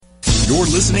You're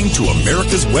listening to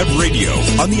America's Web Radio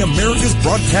on the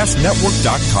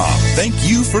AmericasBroadcastNetwork.com. Thank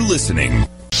you for listening.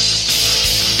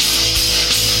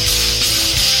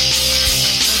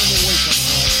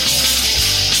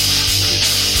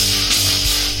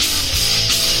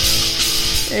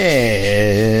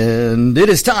 And it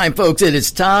is time, folks. It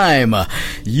is time.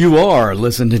 You are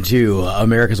listening to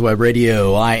America's Web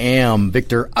Radio. I am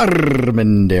Victor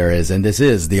Armendariz, and this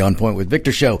is the On Point with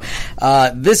Victor show.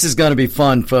 This is going to be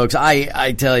fun, folks.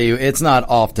 I tell you, it's not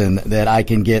often that I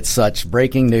can get such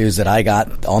breaking news that I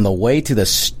got on the way to the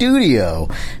studio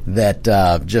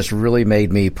that just really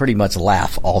made me pretty much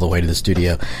laugh all the way to the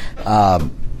studio.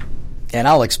 And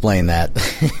I'll explain that.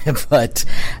 But,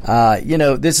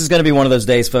 this is going to be one of those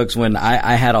days, folks, when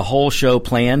I had a whole show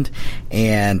planned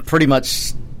and pretty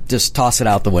much just toss it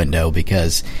out the window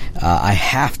because I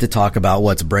have to talk about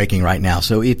what's breaking right now.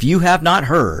 So if you have not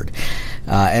heard,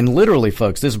 and literally,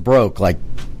 folks, this broke like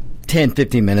 10,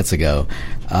 15 minutes ago,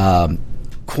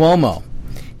 Cuomo.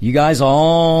 You guys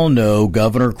all know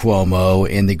Governor Cuomo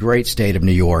in the great state of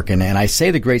New York. And I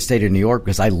say the great state of New York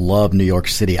because I love New York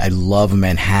City. I love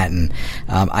Manhattan.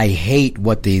 I hate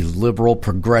what the liberal,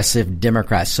 progressive,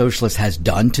 Democrat, socialist has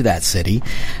done to that city.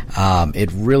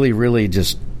 It really, really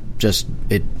just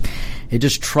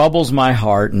troubles my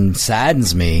heart and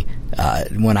saddens me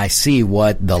when I see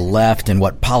what the left and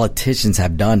what politicians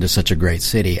have done to such a great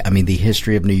city. I mean, the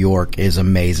history of New York is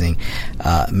amazing.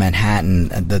 Manhattan,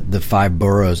 the five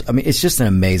boroughs. I mean, it's just an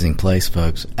amazing place,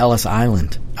 folks. Ellis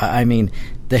Island. I mean,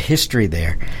 the history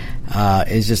there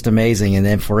is just amazing. And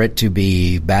then for it to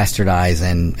be bastardized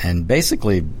and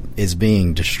basically is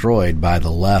being destroyed by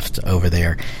the left over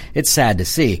there, it's sad to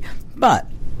see. But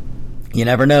you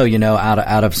never know,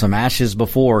 out of some ashes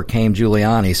before came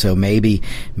Giuliani. So maybe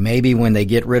when they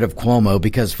get rid of Cuomo,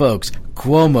 because folks,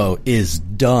 Cuomo is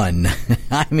done.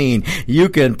 I mean, you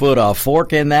can put a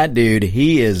fork in that dude.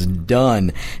 He is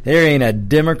done. There ain't a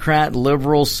Democrat,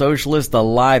 liberal, socialist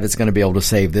alive that's going to be able to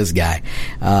save this guy.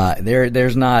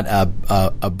 There's not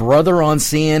a brother on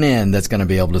CNN that's going to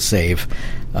be able to save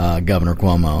Governor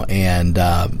Cuomo. And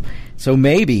so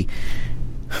maybe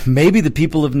the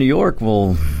people of New York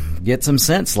will get some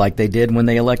sense like they did when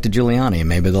they elected Giuliani.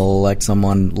 Maybe they'll elect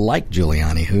someone like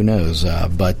Giuliani. Who knows?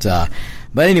 But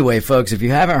anyway, folks, if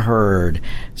you haven't heard,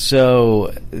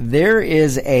 so there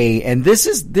is and this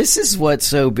is what's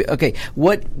so okay.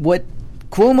 What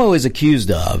Cuomo is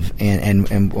accused of,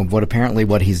 and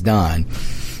what he's done.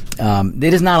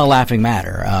 It is not a laughing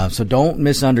matter. So don't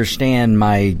misunderstand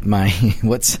my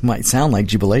what might sound like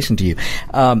jubilation to you.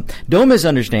 Don't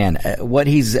misunderstand what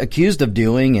he's accused of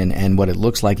doing and what it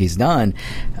looks like he's done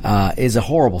is a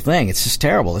horrible thing. It's just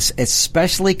terrible,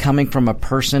 especially coming from a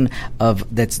person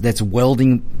that's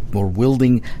wielding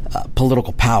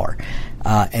political power.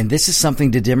 And this is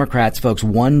something to Democrats, folks,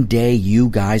 one day you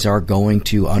guys are going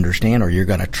to understand, or you're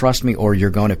going to trust me, or you're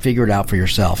going to figure it out for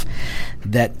yourself,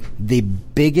 that the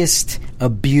biggest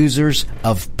abusers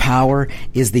of power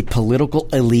is the political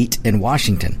elite in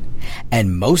Washington.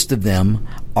 And most of them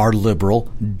are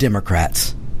liberal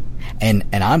Democrats. And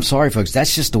I'm sorry, folks,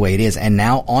 that's just the way it is. And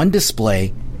now on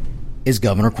display is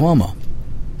Governor Cuomo,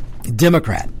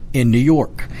 Democrat in New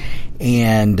York.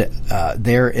 And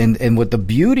what the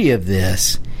beauty of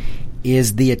this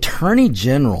is the Attorney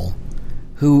General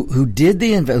who led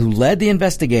the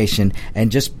investigation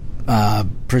and just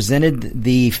presented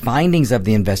the findings of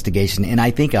the investigation in, I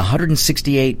think, a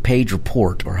 168-page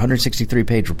report or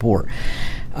 163-page report.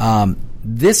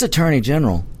 This Attorney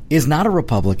General is not a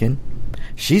Republican.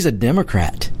 She's a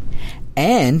Democrat.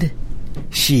 And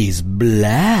she's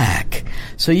black.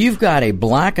 So you've got a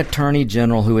black attorney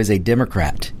general who is a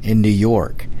Democrat in New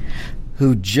York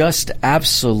who just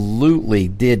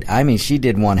absolutely she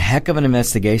did one heck of an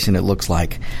investigation, it looks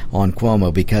like, on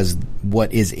Cuomo, because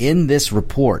what is in this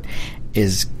report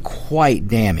is quite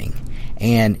damning.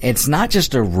 And it's not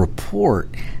just a report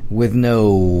with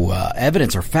no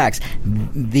evidence or facts.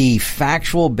 The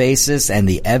factual basis and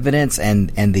the evidence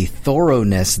and the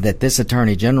thoroughness that this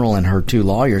attorney general and her two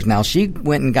lawyers, now she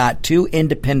went and got two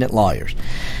independent lawyers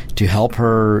to help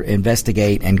her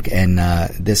investigate and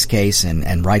this case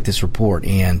and write this report.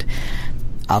 And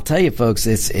I'll tell you, folks,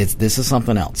 this is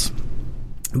something else.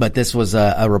 But this was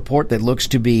a report that looks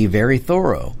to be very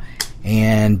thorough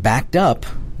and backed up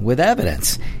with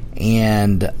evidence.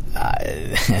 And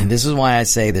this is why I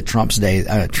say that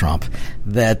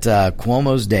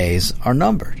Cuomo's days are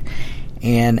numbered.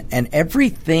 And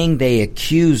everything they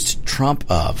accused Trump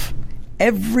of,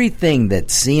 everything that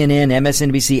CNN,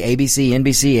 MSNBC, ABC,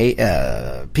 NBC,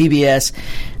 PBS,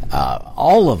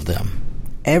 all of them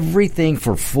everything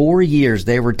for 4 years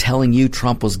they were telling you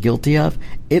Trump was guilty of,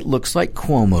 it looks like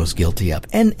Cuomo's guilty of,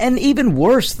 and even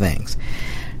worse things.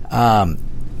 What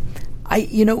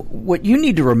you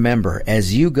need to remember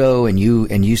as you go and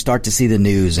you start to see the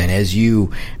news, and as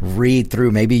you read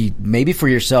through, maybe for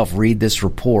yourself, read this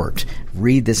report,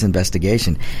 read this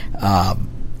investigation,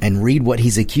 and read what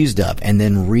he's accused of, and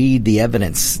then read the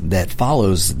evidence that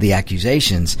follows the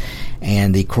accusations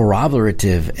and the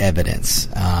corroborative evidence.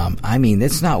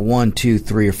 It's not 1, 2,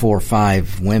 3, or 4,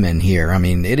 5 women here.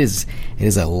 It is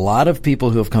a lot of people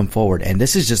who have come forward, and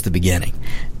this is just the beginning.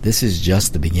 This is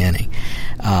just the beginning.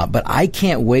 But I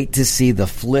can't wait to see the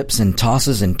flips and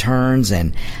tosses and turns,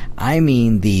 and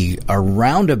the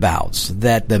roundabouts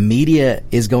that the media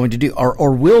is going to do,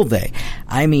 or will they?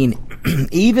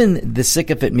 Even the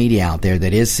sycophant media out there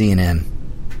that is CNN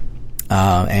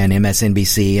and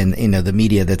MSNBC and the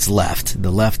media that's left, the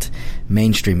left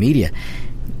mainstream media,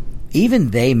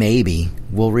 even they maybe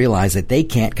will realize that they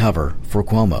can't cover for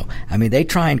Cuomo. They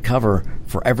try and cover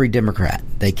for every Democrat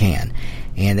they can.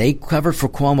 And they covered for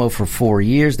Cuomo for 4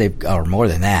 years, or more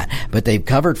than that, but they've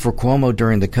covered for Cuomo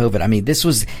during the COVID. This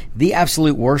was the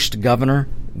absolute worst governor,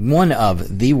 one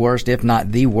of the worst, if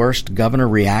not the worst governor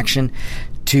reaction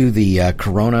to the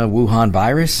corona Wuhan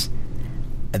virus.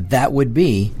 That would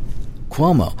be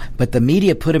Cuomo. But the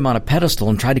media put him on a pedestal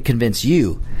and tried to convince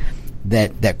you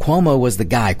that Cuomo was the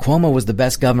guy. Cuomo was the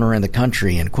best governor in the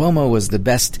country, and Cuomo was the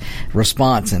best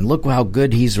response, and look how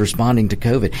good he's responding to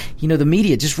COVID. The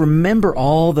media, just remember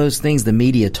all those things the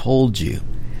media told you,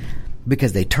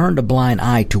 because they turned a blind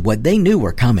eye to what they knew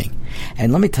were coming.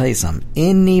 And let me tell you something,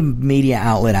 any media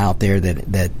outlet out there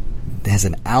that has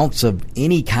an ounce of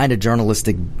any kind of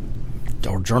journalistic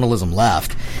or journalism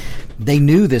left, they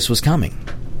knew this was coming.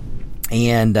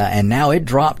 And now it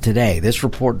dropped today. This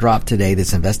report dropped today.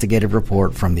 This investigative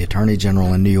report from the Attorney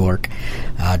General in New York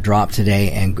dropped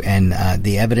today, and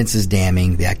the evidence is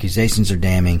damning. The accusations are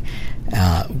damning.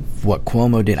 What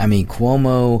Cuomo did,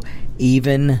 Cuomo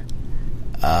even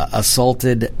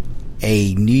assaulted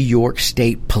a New York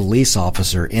State police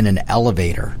officer in an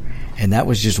elevator, and that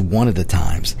was just one of the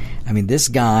times. This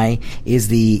guy is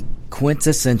the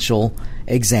quintessential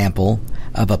example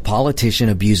of a politician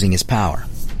abusing his power.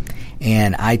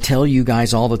 And I tell you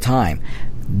guys all the time,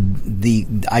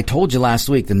 I told you last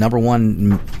week, the number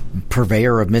one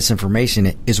purveyor of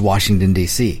misinformation is Washington,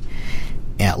 D.C.,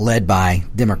 led by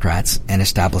Democrats and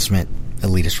establishment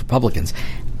elitist Republicans.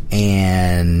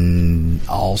 And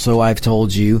also I've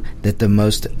told you that the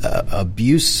most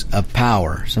abuse of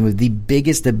power, some of the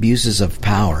biggest abuses of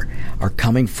power, are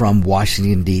coming from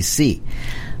Washington, D.C.,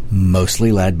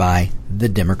 mostly led by the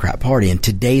Democrat Party and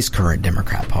today's current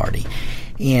Democrat Party.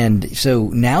 And so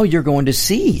now you're going to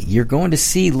see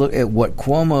look at what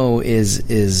Cuomo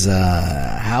is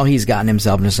how he's gotten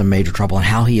himself into some major trouble and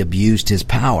how he abused his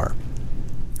power.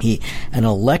 An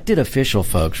elected official,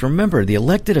 folks, remember, the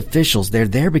elected officials, they're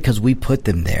there because we put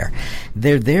them there.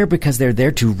 They're there because they're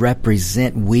there to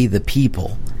represent we the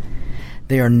people.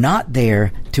 They are not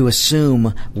there to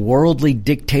assume worldly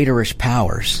dictatorish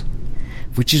powers,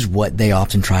 which is what they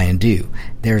often try and do.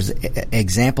 There's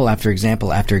example after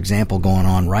example after example going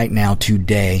on right now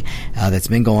today that's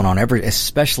been going on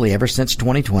especially ever since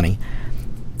 2020,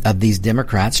 of these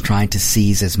Democrats trying to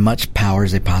seize as much power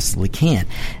as they possibly can.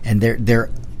 And they're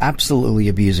absolutely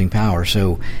abusing power.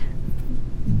 So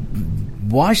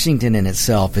Washington in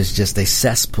itself is just a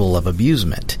cesspool of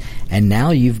abusement. And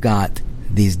now you've got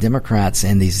these Democrats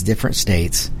in these different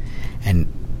states,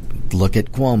 and look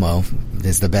at Cuomo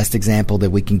is the best example that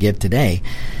we can give today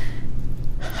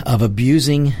of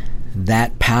abusing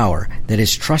that power that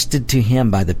is trusted to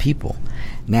him by the people.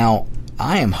 Now,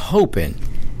 I am hoping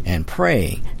and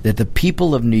praying that the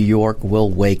people of New York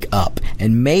will wake up,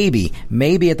 and maybe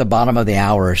at the bottom of the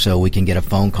hour or so we can get a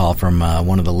phone call from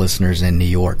one of the listeners in New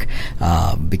York,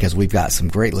 because we've got some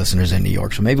great listeners in New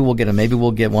York. So maybe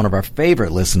we'll get one of our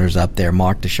favorite listeners up there,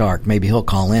 Mark the Shark. Maybe he'll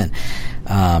call in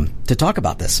to talk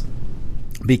about this,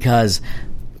 because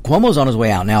Cuomo's on his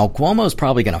way out. Now, Cuomo's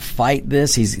probably going to fight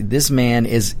this. This man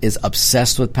is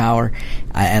obsessed with power.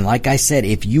 And like I said,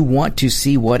 if you want to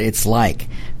see what it's like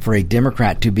for a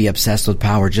Democrat to be obsessed with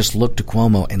power, just look to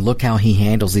Cuomo and look how he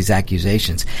handles these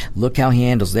accusations. Look how he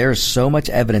handles. There is so much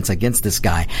evidence against this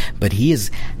guy, but he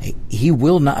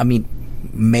will not,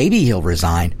 maybe he'll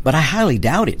resign, but I highly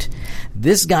doubt it.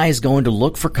 This guy is going to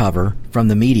look for cover from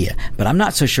the media, but I'm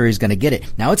not so sure he's going to get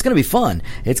it. Now, it's going to be fun.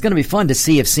 It's going to be fun to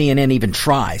see if CNN even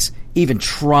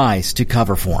tries to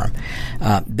cover for him.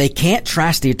 They can't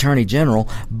trash the Attorney General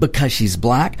because she's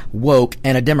black, woke,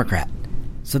 and a Democrat.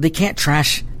 So they can't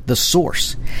trash the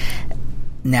source.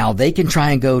 Now, they can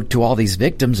try and go to all these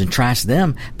victims and trash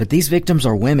them, but these victims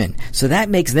are women. So that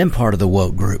makes them part of the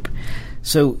woke group.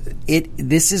 So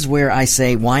this is where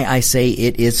why I say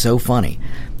it is so funny.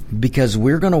 Because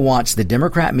we're going to watch the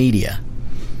Democrat media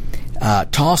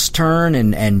toss, turn,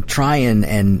 and try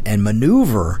and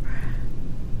maneuver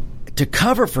to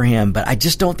cover for him, but I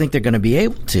just don't think they're going to be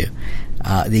able to.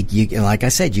 Like I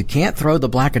said, you can't throw the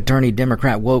black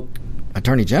Democrat woke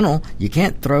attorney general. You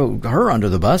can't throw her under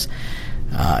the bus.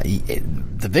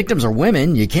 The victims are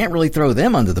women. You can't really throw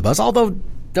them under the bus, although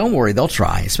don't worry, they'll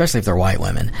try, especially if they're white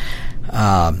women.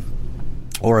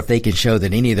 Or if they can show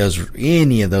that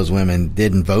any of those women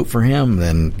didn't vote for him,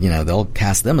 then, they'll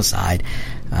cast them aside.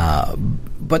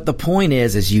 But the point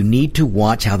is you need to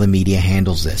watch how the media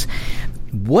handles this.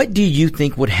 What do you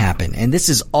think would happen? And this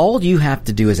is all you have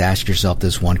to do is ask yourself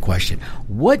this one question.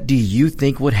 What do you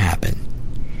think would happen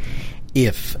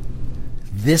if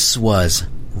this was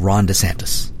Ron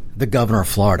DeSantis, the governor of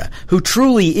Florida, who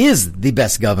truly is the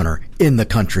best governor in the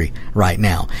country right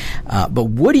now? But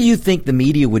what do you think the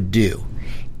media would do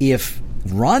if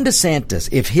Ron DeSantis,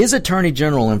 if his attorney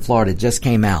general in Florida just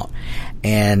came out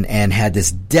and had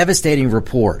this devastating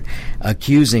report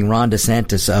accusing Ron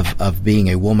DeSantis of being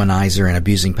a womanizer and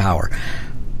abusing power?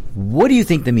 What do you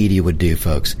think the media would do,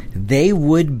 folks? They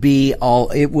would be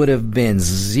it would have been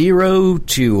 0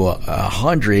 to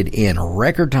 100 in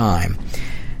record time,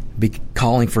 be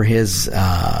calling for his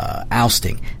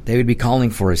ousting. They would be calling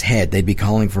for his head. They'd be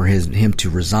calling for him to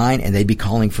resign, and they'd be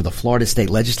calling for the Florida state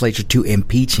legislature to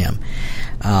impeach him.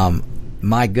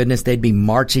 My goodness, they'd be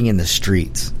marching in the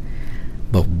streets.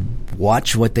 But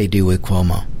watch what they do with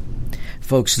Cuomo.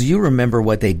 Folks, do you remember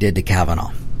what they did to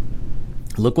Kavanaugh?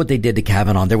 Look what they did to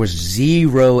Kavanaugh. There was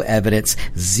zero evidence,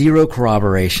 zero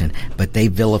corroboration, but they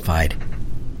vilified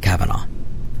Kavanaugh.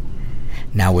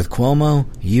 Now with Cuomo,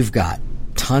 you've got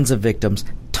tons of victims,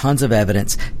 tons of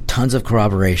evidence, tons of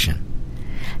corroboration.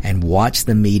 And watch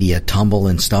the media tumble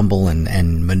and stumble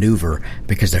and maneuver,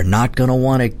 because they're not going to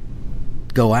want to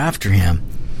go after him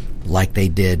like they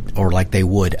did or like they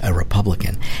would a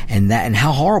Republican. And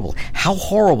how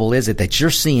horrible is it that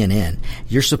you're CNN?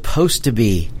 You're supposed to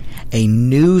be a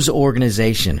news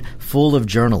organization full of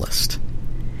journalists,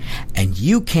 and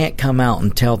you can't come out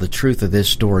and tell the truth of this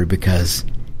story because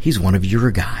he's one of your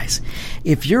guys.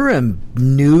 If you're a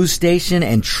news station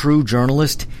and true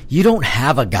journalist, you don't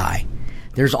have a guy.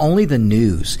 There's only the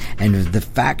news and the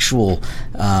factual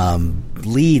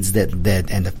leads that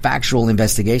and the factual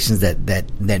investigations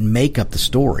that make up the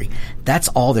story. That's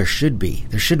all there should be.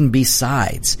 There shouldn't be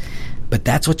sides. But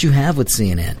that's what you have with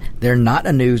CNN. They're not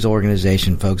a news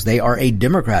organization, folks. They are a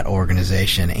Democrat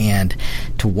organization. And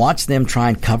to watch them try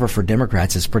and cover for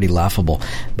Democrats is pretty laughable.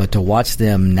 But to watch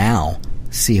them now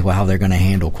see how they're going to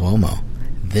handle Cuomo,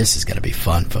 this is going to be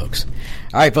fun, folks.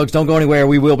 All right, folks, don't go anywhere.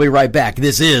 We will be right back.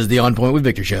 This is the On Point with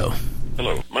Victor show.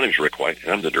 Hello, my name is Rick White,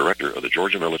 and I'm the director of the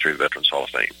Georgia Military Veterans Hall of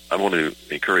Fame. I want to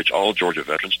encourage all Georgia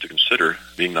veterans to consider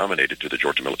being nominated to the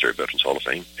Georgia Military Veterans Hall of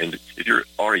Fame. And if you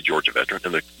are a Georgia veteran,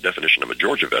 and the definition of a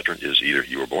Georgia veteran is either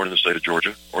you were born in the state of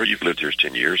Georgia, or you've lived here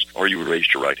 10 years, or you were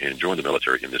raised your right hand and joined the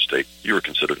military in this state, you are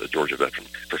considered a Georgia veteran.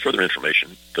 For further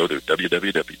information, go to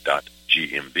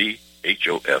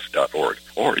www.gmbhof.org,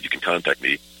 or you can contact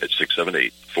me at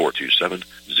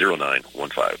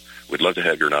 678-427-0915. We'd love to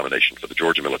have your nomination for the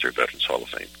Georgia Military Veterans Hall of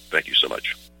Fame. Thank you so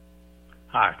much.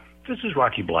 Hi, this is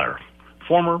Rocky Blair,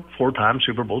 former 4-time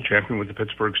Super Bowl champion with the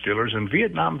Pittsburgh Steelers and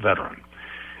Vietnam veteran.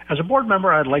 As a board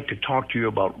member, I'd like to talk to you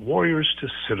about Warriors to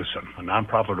Citizen, a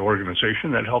nonprofit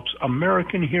organization that helps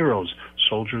American heroes,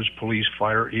 soldiers, police,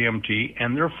 fire, EMT,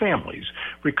 and their families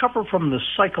recover from the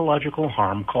psychological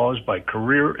harm caused by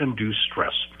career-induced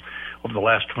stress. Over the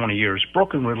last 20 years,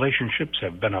 broken relationships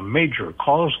have been a major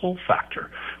causal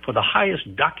factor for the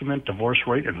highest documented divorce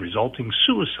rate and resulting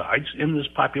suicides in this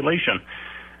population.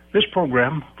 This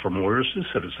program, From Warriors to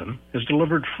Citizen, is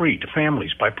delivered free to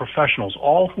families by professionals,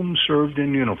 all whom served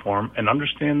in uniform and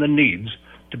understand the needs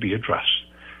to be addressed.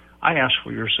 I ask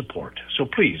for your support, so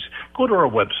please go to our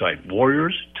website,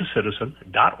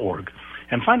 warriorstocitizen.org,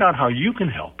 and find out how you can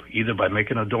help, either by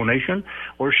making a donation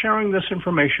or sharing this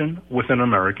information with an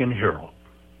American hero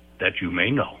that you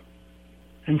may know.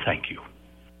 And thank you.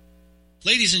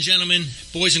 Ladies and gentlemen,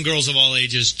 boys and girls of all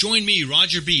ages, join me,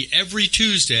 Roger B., every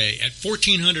Tuesday at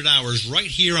 1400 hours right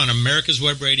here on America's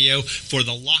Web Radio for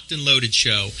the Locked and Loaded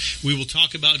Show. We will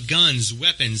talk about guns,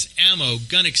 weapons, ammo,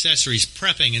 gun accessories,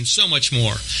 prepping, and so much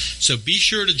more. So be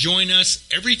sure to join us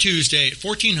every Tuesday at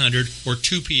 1400 or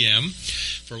 2 p.m.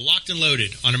 for Locked and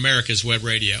Loaded on America's Web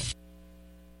Radio.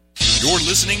 You're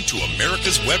listening to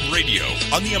America's Web Radio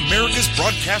on the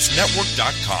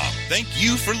AmericasBroadcastNetwork.com. Thank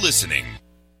you for listening.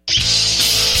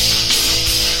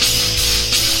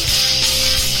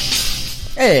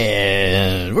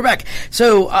 And we're back.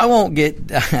 So I'm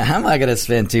not going to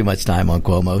spend too much time on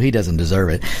Cuomo. He doesn't deserve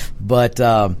it. But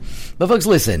folks,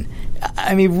 listen,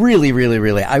 I mean, really, really,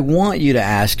 really, I want you to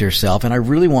ask yourself, and I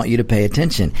really want you to pay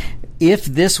attention. If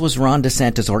this was Ron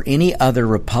DeSantis or any other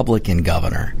Republican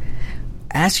governor,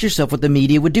 ask yourself what the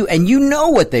media would do. And you know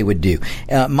what they would do.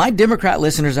 My Democrat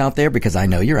listeners out there, because I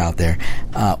know you're out there,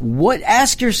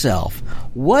 ask yourself,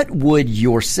 what would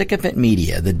your sycophant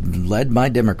media, led by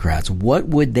Democrats, what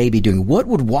would they be doing? What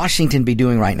would Washington be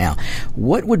doing right now?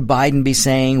 What would Biden be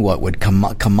saying? What would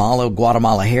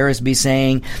Guatemala Harris be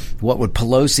saying? What would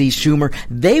Pelosi, Schumer?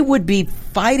 They would be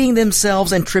fighting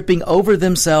themselves and tripping over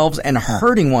themselves and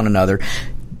hurting one another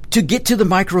to get to the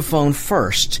microphone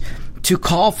first, to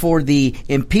call for the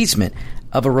impeachment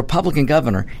of a Republican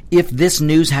governor if this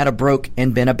news had broke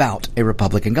and been about a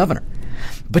Republican governor.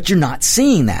 But you're not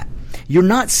seeing that. You're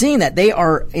not seeing that. They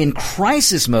are in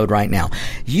crisis mode right now.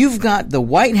 You've got the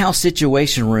White House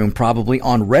Situation Room probably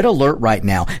on red alert right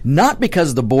now, not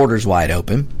because the border's wide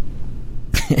open,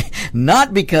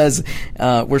 not because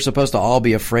we're supposed to all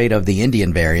be afraid of the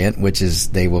Indian variant, which is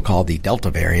they will call the Delta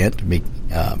variant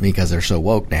because they're so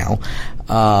woke now.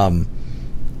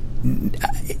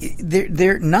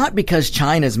 They're not because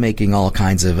China's making all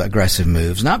kinds of aggressive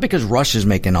moves, not because Russia's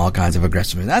making all kinds of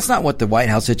aggressive moves. That's not what the White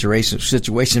House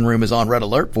Situation Room is on red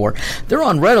alert for. They're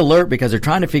on red alert because they're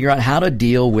trying to figure out how to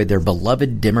deal with their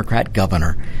beloved Democrat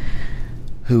governor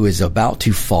who is about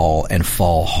to fall and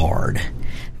fall hard.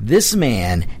 This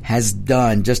man has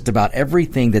done just about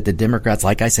everything that the Democrats,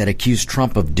 like I said, accused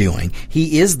Trump of doing.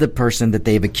 He is the person that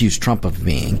they've accused Trump of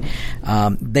being.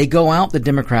 They go out, the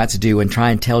Democrats do, and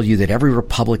try and tell you that every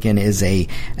Republican is a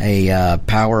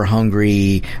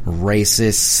power-hungry,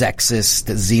 racist,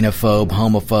 sexist, xenophobe,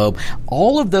 homophobe.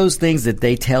 All of those things that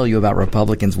they tell you about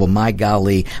Republicans, well, my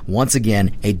golly, once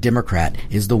again, a Democrat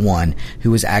is the one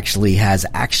who actually has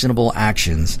actionable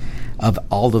actions of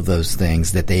all of those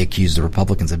things that they accuse the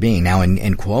Republicans of being. Now, in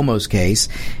Cuomo's case,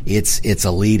 it's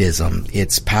elitism,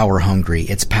 it's power hungry,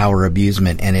 it's power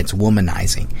abusement, and it's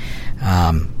womanizing.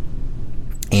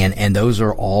 And those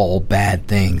are all bad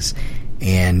things.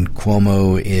 And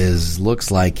Cuomo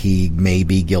looks like he may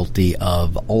be guilty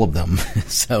of all of them.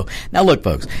 So now look,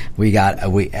 folks,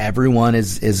 everyone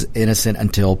is innocent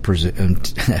until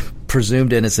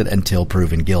presumed innocent until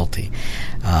proven guilty.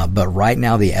 But right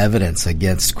now the evidence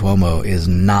against Cuomo is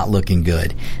not looking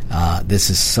good. This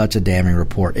is such a damning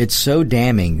report. It's so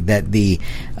damning that the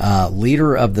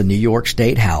leader of the New York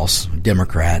State House,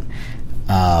 Democrat,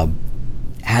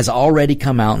 has already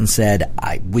come out and said,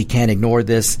 we can't ignore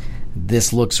this.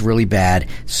 This looks really bad,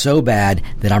 so bad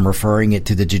that I'm referring it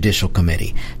to the Judicial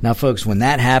Committee. Now, folks, when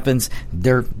that happens,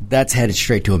 that's headed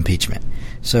straight to impeachment.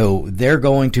 So they're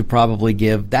going to probably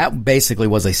that basically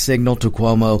was a signal to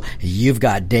Cuomo, you've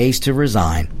got days to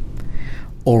resign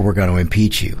or we're going to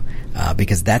impeach you.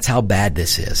 Because that's how bad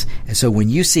this is. And so when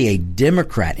you see a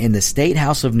Democrat in the State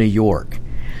House of New York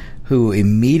who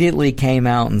immediately came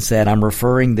out and said, I'm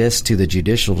referring this to the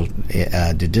Judicial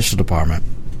Department,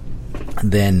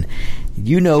 then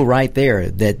you know right there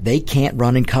that they can't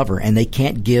run and cover, and they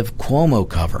can't give Cuomo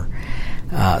cover.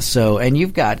 And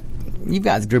you've got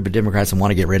a group of Democrats that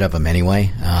want to get rid of him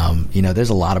anyway. There's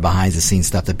a lot of behind the scenes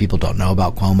stuff that people don't know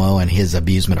about Cuomo and his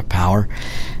abusement of power.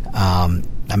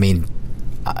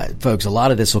 Folks, a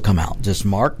lot of this will come out. Just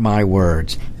mark my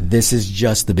words. This is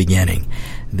just the beginning.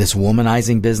 This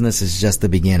womanizing business is just the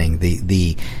beginning.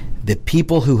 The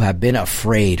people who have been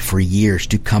afraid for years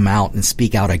to come out and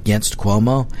speak out against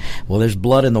Cuomo, well, there's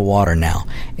blood in the water now,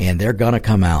 and they're going to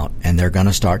come out and they're going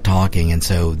to start talking. And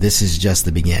so this is just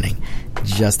the beginning,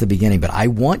 just the beginning. But I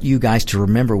want you guys to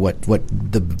remember what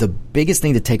the biggest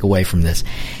thing to take away from this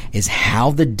is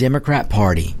how the Democrat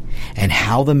Party and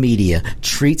how the media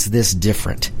treats this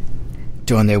different.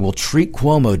 And they will treat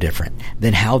Cuomo different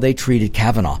than how they treated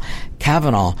Kavanaugh.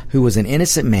 Kavanaugh, who was an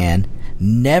innocent man,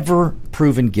 never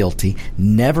proven guilty,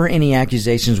 never any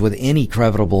accusations with any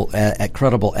credible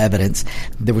evidence.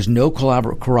 There was no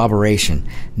corroboration,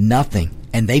 nothing.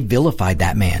 And they vilified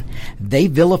that man. They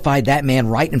vilified that man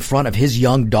right in front of his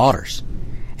young daughters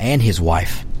and his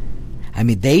wife.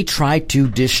 They tried to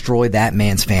destroy that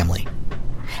man's family.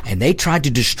 And they tried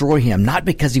to destroy him, not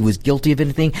because he was guilty of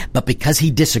anything, but because he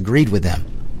disagreed with them.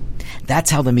 That's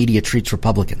how the media treats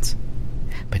Republicans.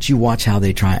 But you watch how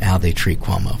they treat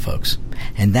Cuomo, folks.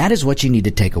 And that is what you need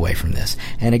to take away from this.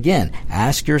 And again,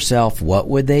 ask yourself, what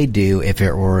would they do if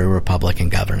it were a Republican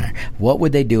governor? What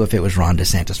would they do if it was Ron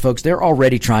DeSantis? Folks, they're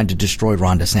already trying to destroy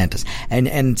Ron DeSantis.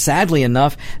 And sadly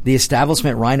enough, the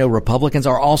establishment Rhino Republicans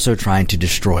are also trying to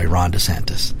destroy Ron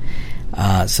DeSantis.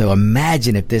 So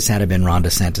imagine if this had been Ron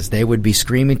DeSantis. They would be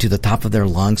screaming to the top of their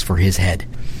lungs for his head.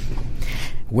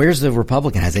 Where's the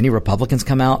Republican? Has any Republicans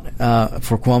come out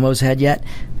for Cuomo's head yet?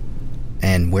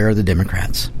 And where are the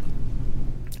Democrats?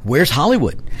 Where's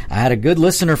Hollywood? I had a good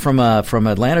listener from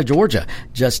Atlanta, Georgia,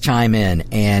 just chime in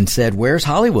and said, "Where's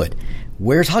Hollywood?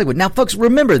 Where's Hollywood?" Now, folks,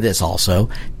 remember this also.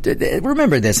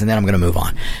 Remember this, and then I'm going to move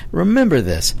on. Remember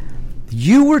this.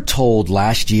 You were told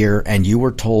last year, and you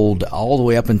were told all the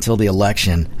way up until the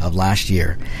election of last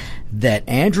year, that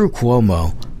Andrew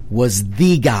Cuomo was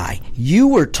the guy. You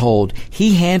were told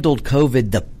he handled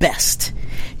COVID the best.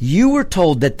 You were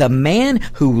told that the man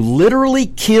who literally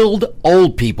killed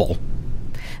old people,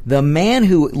 the man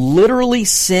who literally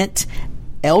sent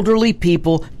elderly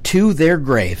people to their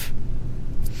grave,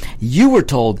 you were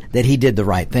told that he did the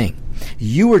right thing.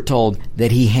 You were told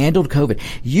that he handled COVID.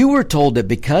 You were told that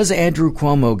because Andrew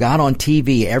Cuomo got on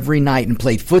TV every night and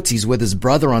played footsies with his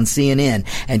brother on CNN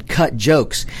and cut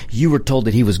jokes, you were told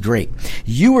that he was great.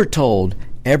 You were told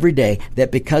every day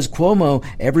that because Cuomo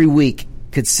every week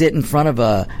could sit in front of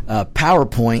a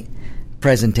PowerPoint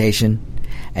presentation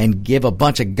and give a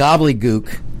bunch of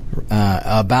gobbledygook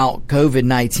about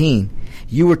COVID-19,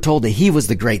 you were told that he was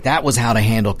the great. That was how to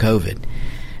handle COVID.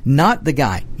 Not the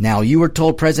guy. Now, you were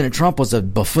told President Trump was a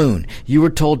buffoon. You were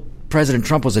told President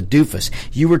Trump was a doofus.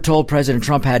 You were told President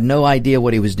Trump had no idea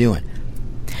what he was doing.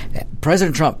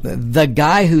 President Trump, the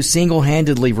guy who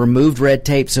single-handedly removed red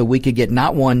tape so we could get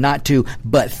not one, not two,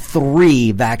 but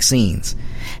 3 vaccines.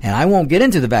 And I won't get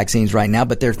into the vaccines right now,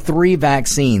 but there are 3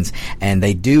 vaccines, and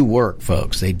they do work,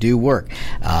 folks. They do work.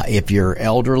 If you're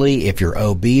elderly, if you're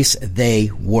obese,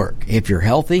 they work. If you're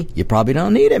healthy, you probably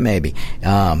don't need it, maybe.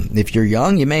 If you're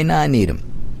young, you may not need them.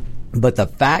 But the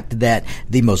fact that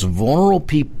the most vulnerable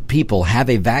people have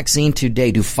a vaccine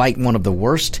today to fight one of the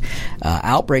worst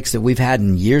outbreaks that we've had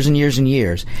in years and years and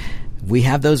years, we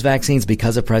have those vaccines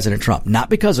because of President Trump, not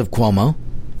because of Cuomo,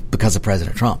 because of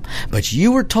President Trump. But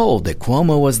you were told that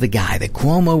Cuomo was the guy, that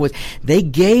Cuomo was, they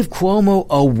gave Cuomo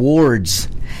awards.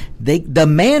 The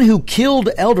man who killed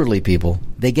elderly people,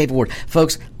 they gave awards.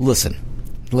 Folks, listen,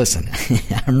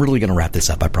 I'm really going to wrap this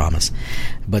up, I promise.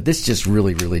 But this just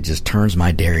really just turns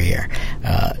my derriere.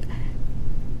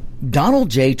 Donald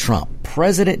J. Trump,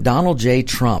 President Donald J.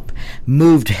 Trump,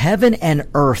 moved heaven and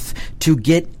earth to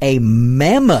get a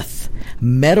mammoth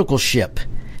medical ship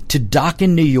to dock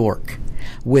in New York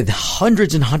with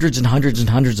hundreds and hundreds and hundreds and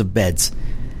hundreds of beds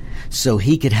so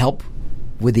he could help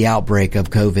with the outbreak of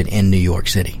COVID in New York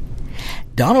City.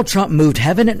 Donald Trump moved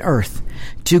heaven and earth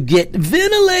to get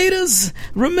ventilators.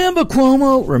 Remember,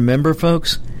 Cuomo? Remember,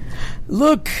 folks?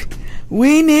 Look,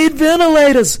 we need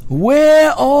ventilators.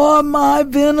 Where are my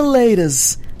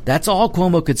ventilators? That's all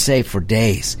Cuomo could say for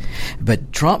days.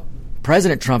 But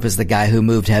President Trump is the guy who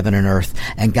moved heaven and earth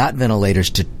and got ventilators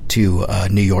to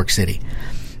New York City.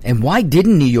 And why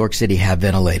didn't New York City have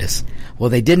ventilators?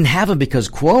 Well, they didn't have them because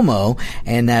Cuomo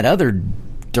and that other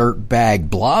dirtbag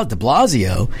de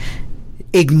Blasio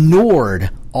ignored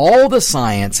all the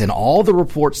science and all the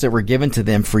reports that were given to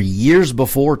them for years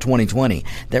before 2020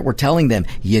 that were telling them,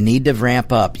 you need to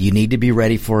ramp up, you need to be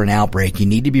ready for an outbreak, you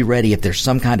need to be ready if there's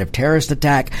some kind of terrorist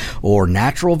attack or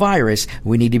natural virus,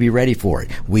 we need to be ready for it.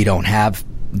 We don't have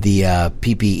the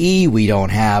PPE, we don't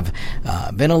have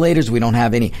ventilators, we don't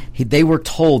have any. They were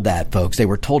told that, folks. They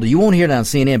were told. You won't hear that on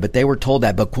CNN, but they were told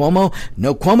that. But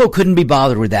Cuomo couldn't be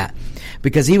bothered with that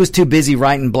because he was too busy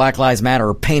writing Black Lives Matter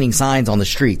or painting signs on the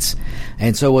streets.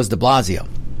 And so was de Blasio.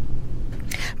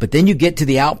 But then you get to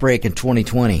the outbreak in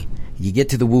 2020. You get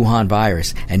to the Wuhan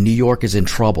virus, and New York is in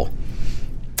trouble.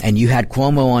 And you had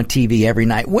Cuomo on TV every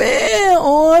night. Where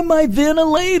are my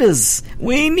ventilators?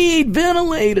 We need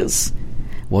ventilators.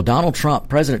 Well,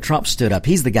 President Trump stood up.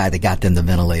 He's the guy that got them the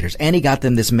ventilators, and he got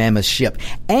them this mammoth ship.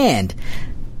 And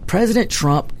President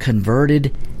Trump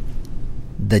converted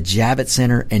the Javits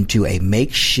Center into a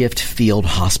makeshift field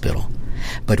hospital.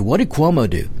 But what did Cuomo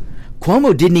do?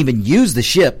 Cuomo didn't even use the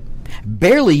ship,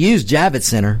 barely used Javits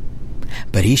Center,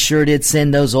 but he sure did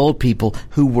send those old people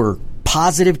who were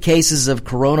positive cases of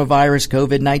coronavirus,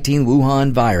 COVID-19,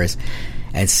 Wuhan virus,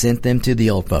 and sent them to the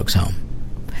old folks' home.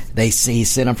 He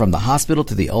sent them from the hospital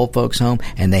to the old folks' home,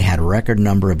 and they had a record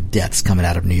number of deaths coming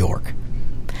out of New York.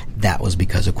 That was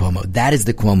because of Cuomo. That is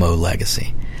the Cuomo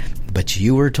legacy. But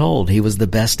you were told he was the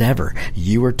best ever.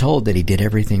 You were told that he did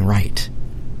everything right.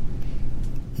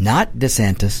 Not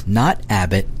DeSantis, not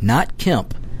Abbott, not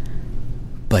Kemp,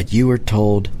 but you were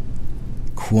told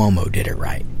Cuomo did it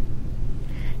right.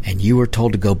 And you were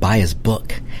told to go buy his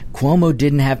book. Cuomo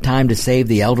didn't have time to save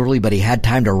the elderly, but he had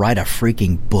time to write a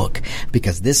freaking book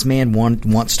because this man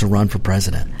wants to run for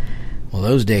president. Well,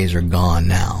 those days are gone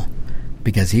now.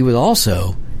 because he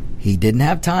didn't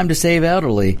have time to save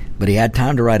elderly, but he had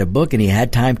time to write a book, and he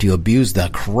had time to abuse the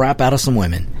crap out of some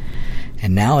women.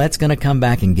 And now that's going to come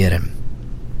back and get him.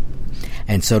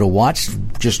 And so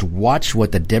just watch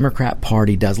what the Democrat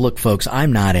Party does. Look, folks,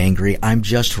 I'm not angry. I'm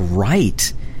just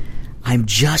right.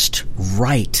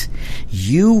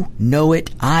 You know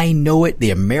it. I know it.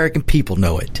 The American people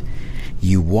know it.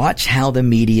 You watch how the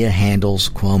media handles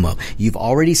Cuomo. You've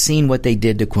already seen what they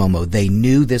did to Cuomo. They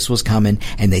knew this was coming,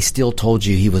 and they still told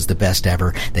you he was the best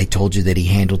ever. They told you that he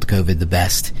handled COVID the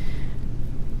best.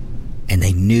 And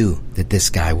they knew that this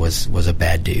guy was a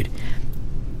bad dude.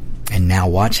 And now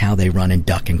watch how they run and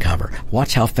duck and cover.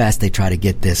 Watch how fast they try to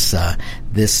get this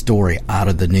story out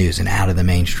of the news and out of the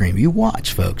mainstream. You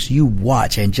watch, folks. You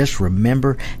watch, and just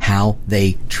remember how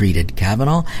they treated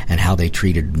Kavanaugh and how they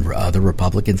treated other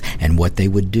Republicans and what they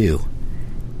would do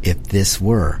if this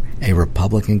were a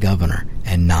Republican governor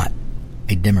and not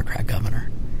a Democrat governor.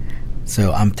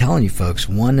 So I'm telling you, folks,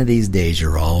 one of these days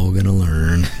you're all going to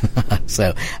learn.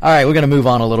 So, all right, we're going to move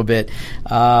on a little bit.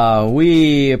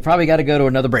 We probably got to go to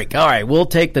another break. All right, we'll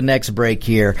take the next break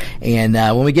here. And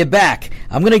when we get back,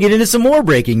 I'm going to get into some more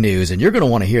breaking news. And you're going to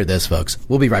want to hear this, folks.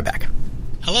 We'll be right back.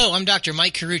 Hello, I'm Dr.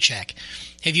 Mike Karuchak.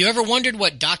 Have you ever wondered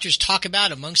what doctors talk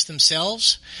about amongst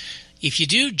themselves? If you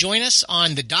do, join us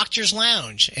on the Doctor's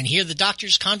Lounge and hear the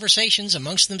doctors' conversations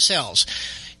amongst themselves.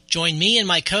 Join me and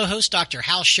my co-host, Dr.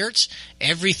 Hal Schertz,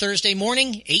 every Thursday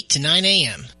morning, 8 to 9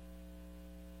 a.m.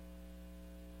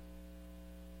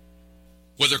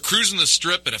 Whether cruising the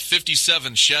Strip in a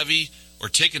 57 Chevy or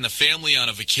taking the family on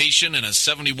a vacation in a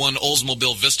 71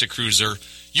 Oldsmobile Vista Cruiser,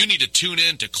 you need to tune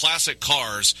in to Classic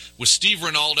Cars with Steve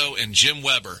Ronaldo and Jim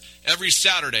Weber every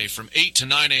Saturday from 8 to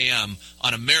 9 a.m.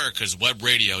 on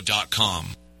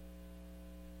americaswebradio.com.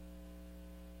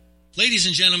 Ladies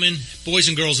and gentlemen, boys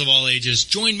and girls of all ages,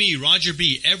 join me, Roger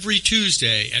B., every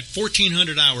Tuesday at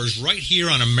 1400 hours right here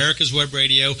on America's Web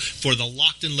Radio for the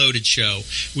Locked and Loaded Show.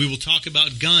 We will talk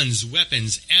about guns,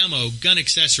 weapons, ammo, gun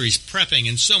accessories, prepping,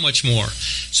 and so much more.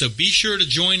 So be sure to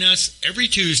join us every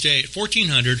Tuesday at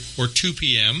 1400 or 2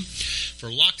 p.m. for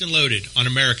Locked and Loaded on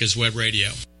America's Web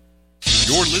Radio.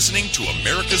 You're listening to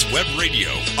America's Web Radio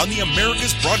on the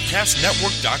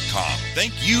AmericasBroadcastNetwork.com.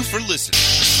 Thank you for listening.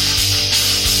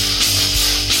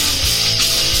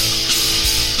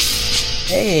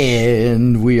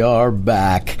 And we are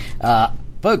back.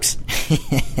 Folks,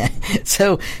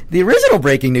 so the original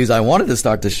breaking news I wanted to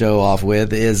start the show off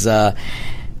with is, let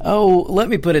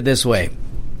me put it this way.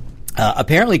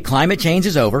 Apparently climate change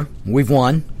is over. We've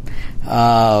won.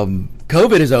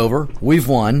 COVID is over. We've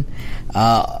won.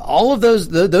 All of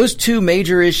those two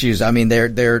major issues, I mean,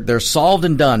 they're solved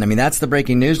and done. I mean, that's the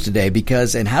breaking news today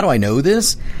because, and how do I know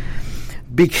this?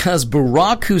 Because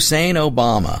Barack Hussein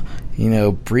Obama,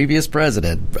 previous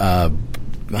president,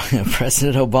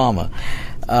 President Obama,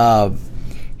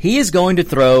 he is going to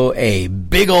throw a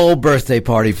big old birthday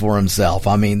party for himself.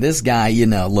 I mean, this guy,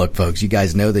 look, folks, you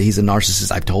guys know that he's a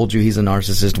narcissist. I've told you he's a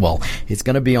narcissist. Well, it's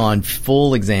going to be on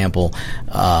full example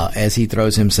as he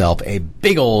throws himself a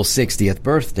big old 60th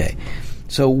birthday.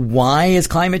 So why is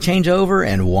climate change over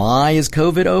and why is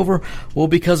COVID over? Well,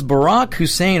 because Barack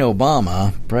Hussein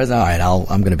Obama,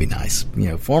 I'm going to be nice.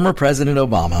 Former President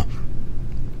Obama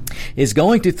is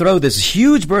going to throw this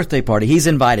huge birthday party. He's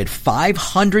invited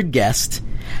 500 guests.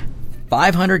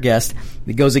 500 guests.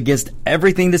 It goes against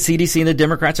everything the CDC and the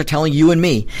Democrats are telling you and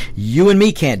me. You and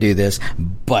me can't do this,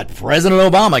 but President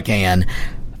Obama can.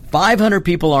 500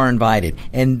 people are invited,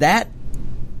 and that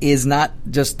is not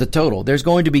just the total. There's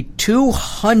going to be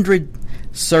 200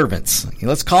 servants.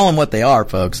 Let's call them what they are,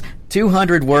 folks.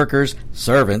 200 workers,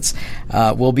 servants,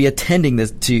 will be attending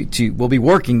this will be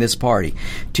working this party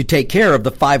to take care of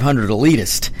the 500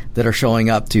 elitists that are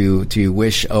showing up to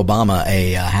wish Obama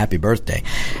a happy birthday.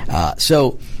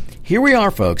 So here we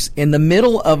are, folks, in the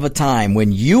middle of a time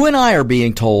when you and I are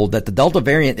being told that the Delta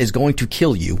variant is going to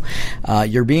kill you.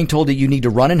 You're being told that you need to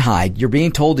run and hide. You're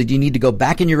being told that you need to go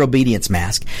back in your obedience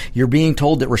mask. You're being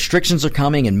told that restrictions are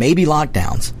coming and maybe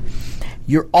lockdowns.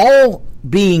 You're all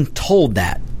being told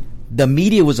that. The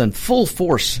media was in full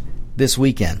force this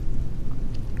weekend.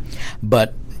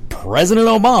 But President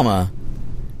Obama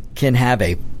can have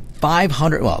a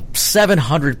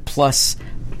 700 plus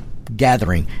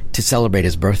gathering to celebrate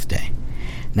his birthday.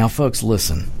 Now, folks,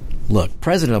 listen. Look,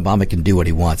 President Obama can do what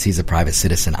he wants. He's a private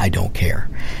citizen. I don't care.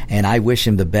 And I wish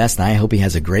him the best, and I hope he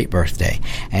has a great birthday.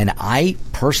 And I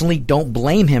personally don't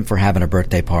blame him for having a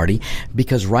birthday party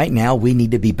because right now we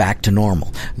need to be back to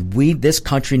normal. This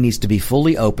country needs to be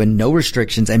fully open, no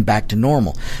restrictions, and back to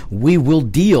normal. We will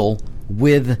deal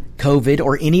with COVID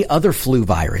or any other flu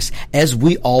virus, as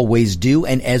we always do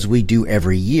and as we do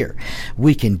every year.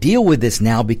 We can deal with this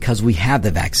now because we have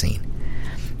the vaccine.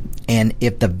 And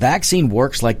if the vaccine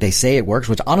works like they say it works,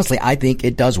 which honestly I think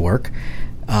it does work,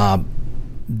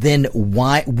 then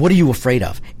what are you afraid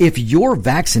of? If you're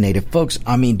vaccinated, folks,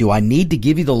 I mean, do I need to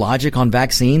give you the logic on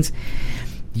vaccines?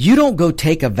 You don't go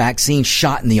take a vaccine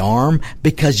shot in the arm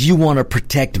because you want to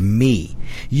protect me.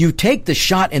 You take the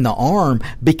shot in the arm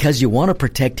because you want to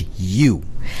protect you.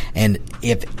 And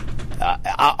if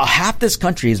half this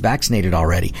country is vaccinated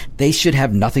already, they should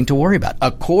have nothing to worry about.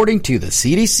 According to the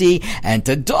CDC and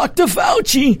to Dr.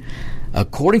 Fauci,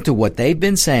 according to what they've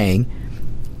been saying,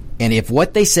 and if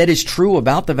what they said is true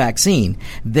about the vaccine,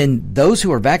 then those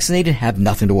who are vaccinated have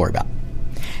nothing to worry about.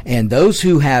 And those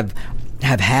who have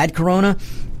had corona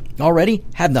already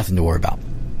have nothing to worry about.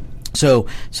 So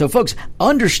folks,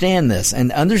 understand this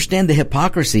and understand the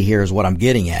hypocrisy here is what I'm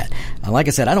getting at. Like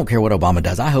I said, I don't care what Obama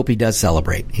does. I hope he does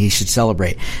celebrate. He should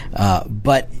celebrate.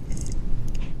 But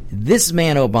this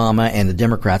man Obama and the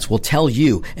Democrats will tell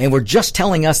you, and were just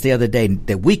telling us the other day,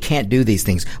 that we can't do these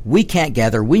things. We can't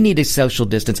gather. We need a social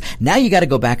distance. Now you got to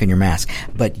go back on your mask.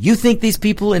 But you think these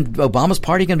people in Obama's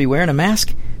party are going to be wearing a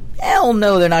mask? Hell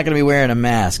no, they're not going to be wearing a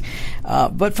mask.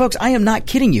 But folks, I am not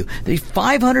kidding you. The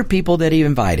 500 people that he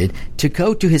invited to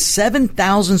go to his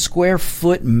 7,000 square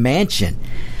foot mansion.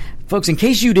 Folks, in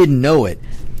case you didn't know it,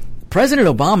 President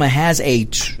Obama has a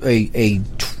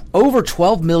over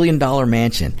 $12 million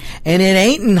mansion, and it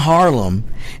ain't in Harlem.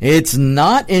 It's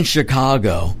not in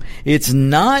Chicago. It's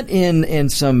not in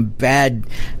some bad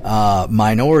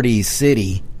minority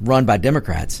city run by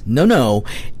Democrats. No.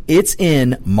 It's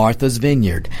in Martha's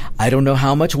Vineyard. I don't know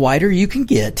how much wider you can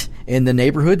get in the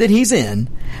neighborhood that he's in,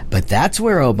 but that's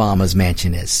where Obama's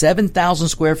mansion is. 7,000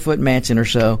 square foot mansion or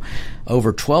so,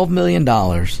 over $12 million.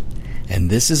 And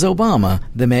this is Obama,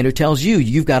 the man who tells you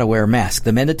you've got to wear a mask,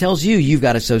 the man that tells you you've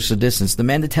got to social distance, the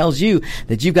man that tells you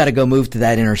that you've got to go move to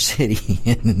that inner city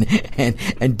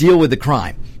and deal with the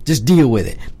crime. Just deal with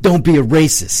it. Don't be a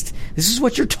racist. This is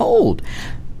what you're told.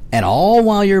 And all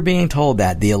while you're being told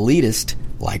that, the elitist,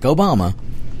 like Obama,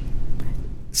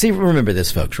 see, remember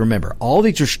this, folks. Remember, all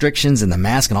these restrictions and the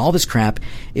mask and all this crap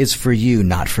is for you,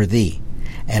 not for thee.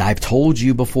 And I've told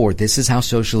you before, this is how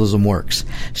socialism works.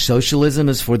 Socialism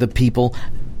is for the people,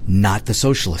 not the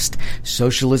socialist.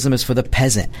 Socialism is for the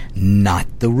peasant, not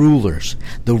the rulers.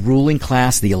 The ruling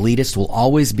class, the elitist, will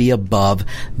always be above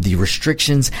the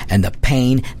restrictions and the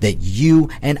pain that you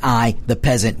and I, the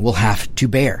peasant, will have to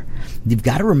bear. You've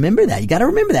got to remember that. You got to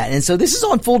remember that. And so this is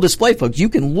on full display, folks. You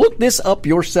can look this up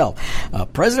yourself.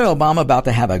 President Obama about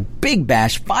to have a big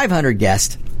bash, 500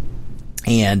 guests.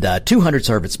 And 200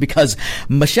 servants, because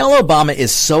Michelle Obama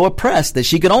is so oppressed that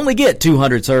she could only get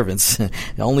 200 servants.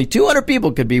 Only 200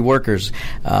 people could be workers.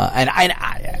 And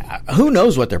who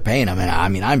knows what they're paying them?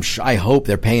 And I hope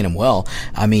they're paying them well.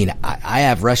 I mean, I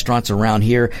have restaurants around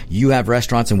here. You have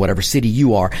restaurants in whatever city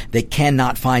you are that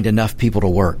cannot find enough people to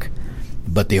work.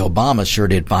 But the Obamas sure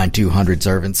did find 200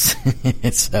 servants.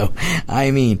 So, I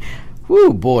mean,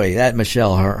 whoo, boy, that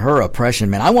Michelle, her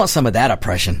oppression, man. I want some of that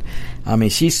oppression. I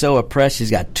mean, she's so oppressed. She's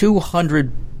got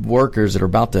 200 workers that are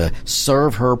about to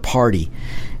serve her party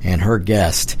and her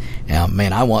guest.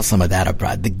 Man, I want some of that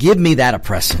oppression. Give me that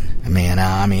oppression. Man,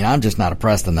 I'm just not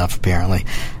oppressed enough, apparently.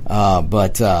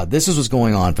 But this is what's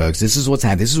going on, folks. This is what's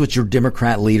happening. This is what your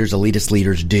Democrat leaders, elitist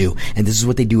leaders do. And this is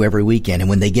what they do every weekend. And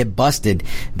when they get busted,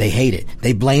 they hate it.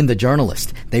 They blame the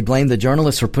journalist. They blame the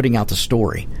journalist for putting out the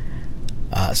story.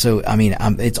 So, I mean,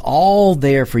 it's all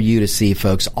there for you to see,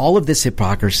 folks. All of this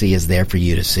hypocrisy is there for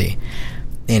you to see.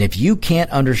 And if you can't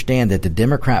understand that the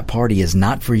Democrat Party is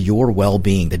not for your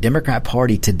well-being, the Democrat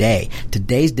Party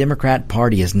today's Democrat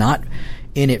Party is not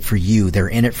in it for you. They're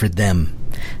in it for them.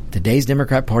 Today's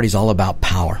Democrat Party is all about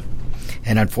power.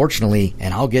 And unfortunately,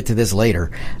 and I'll get to this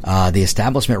later, the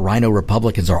establishment rhino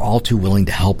Republicans are all too willing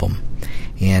to help them.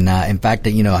 And in fact,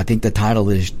 I think the title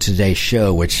of today's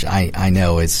show, which I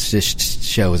know this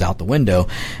show is out the window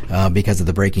because of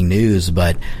the breaking news,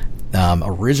 but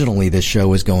originally this show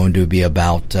was going to be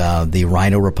about the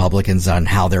rhino Republicans and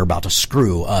how they're about to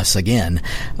screw us again.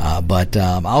 But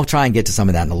I'll try and get to some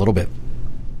of that in a little bit.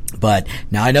 But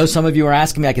now I know some of you are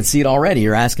asking me, I can see it already.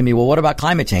 You're asking me, well, what about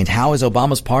climate change? How is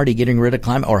Obama's party getting rid of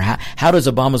climate, or how does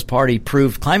Obama's party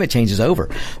prove climate change is over?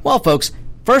 Well, folks,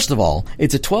 first of all,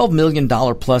 it's a $12 million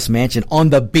plus mansion on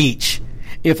the beach.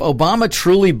 If Obama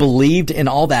truly believed in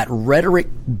all that rhetoric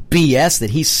BS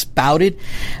that he spouted,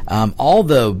 all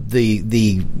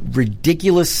the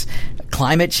ridiculous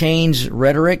climate change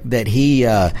rhetoric that he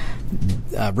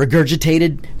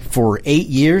regurgitated for 8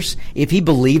 years, if he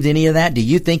believed any of that, do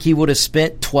you think he would have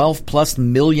spent $12+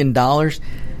 million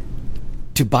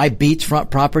to buy beachfront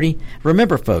property?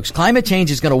 Remember, folks, climate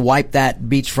change is going to wipe that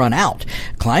beachfront out.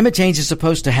 Climate change is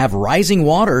supposed to have rising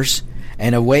waters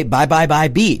and away, bye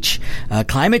beach.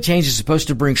 Climate change is supposed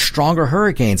to bring stronger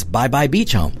hurricanes, bye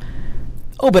beach home.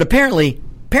 Oh, but apparently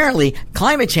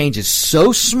climate change is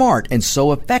so smart and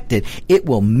so effective, it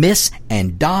will miss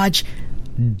and dodge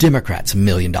Democrats' $1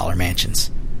 million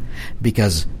mansions.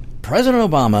 Because President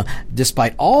Obama,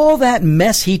 despite all that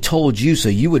mess he told you so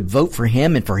you would vote for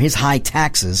him and for his high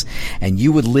taxes and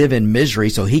you would live in misery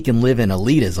so he can live in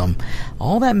elitism,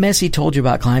 all that mess he told you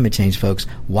about climate change, folks,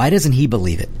 why doesn't he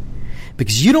believe it?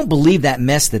 Because you don't believe that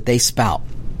mess that they spout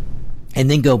and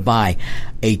then go buy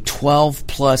a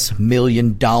 $12+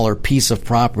 million piece of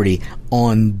property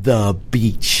on the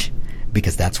beach.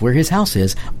 Because that's where his house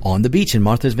is, on the beach in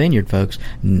Martha's Vineyard, folks.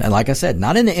 Like I said,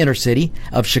 not in the inner city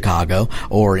of Chicago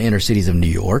or inner cities of New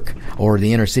York or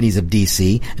the inner cities of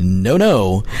D.C.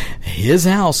 No. His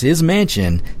house, his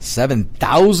mansion,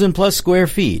 7,000+ square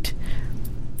feet.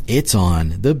 It's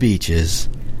on the beaches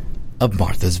of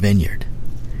Martha's Vineyard.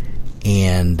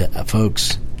 And,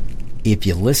 folks, if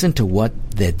you listen to what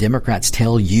the Democrats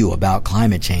tell you about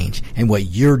climate change and what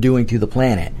you're doing to the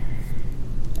planet,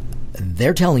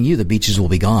 they're telling you the beaches will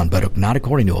be gone, but not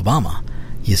according to Obama,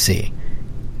 you see,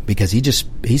 because he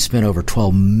spent over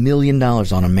 $12 million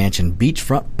on a mansion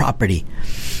beachfront property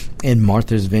in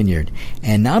Martha's Vineyard.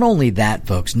 And not only that,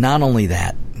 folks,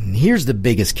 here's the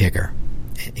biggest kicker.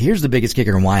 Here's the biggest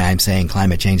kicker and why I'm saying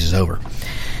climate change is over.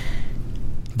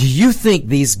 Do you think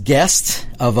these guests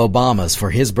of Obama's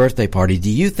for his birthday party, do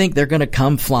you think they're going to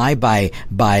come fly by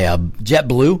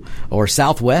JetBlue or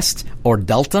Southwest or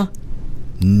Delta?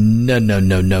 No.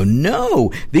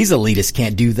 These elitists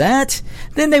can't do that.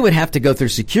 Then they would have to go through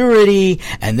security,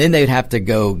 and then they'd have to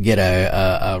go get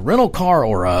a rental car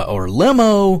or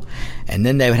limo, and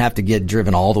then they would have to get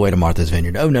driven all the way to Martha's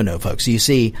Vineyard. Oh, no, folks. You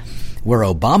see, where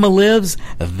Obama lives,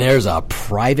 there's a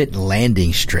private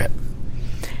landing strip.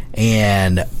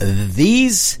 And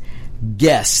these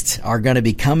guests are going to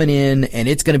be coming in, and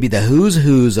it's going to be the who's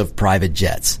who's of private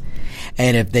jets.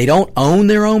 And if they don't own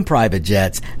their own private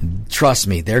jets, trust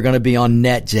me, they're going to be on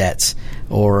NetJets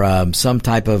or some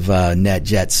type of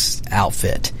NetJets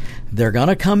outfit. They're going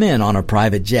to come in on a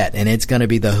private jet, and it's going to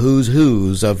be the who's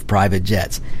who's of private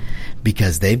jets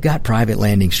because they've got private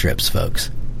landing strips,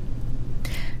 folks.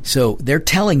 So they're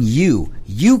telling you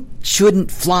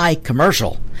shouldn't fly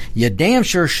commercial. You damn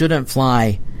sure shouldn't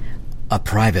fly a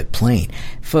private plane.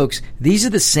 Folks, these are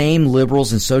the same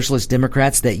liberals and socialist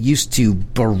Democrats that used to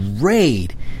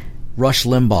berate Rush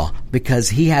Limbaugh because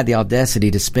he had the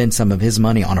audacity to spend some of his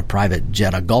money on a private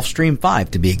jet, a Gulfstream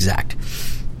 5 to be exact.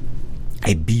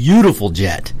 A beautiful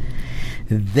jet.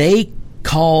 They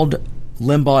called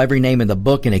Limbaugh every name in the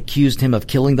book and accused him of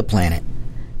killing the planet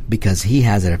because he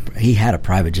had a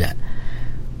private jet.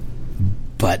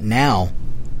 But now,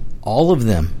 all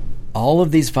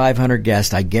of these 500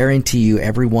 guests, I guarantee you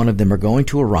every one of them are going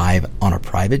to arrive on a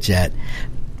private jet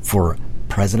for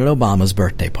President Obama's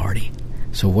birthday party.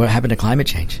 So what happened to climate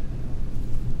change?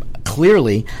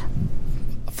 Clearly,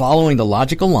 following the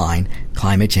logical line,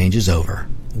 climate change is over.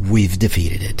 We've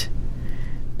defeated it.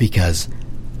 Because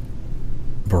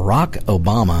President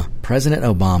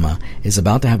Obama, is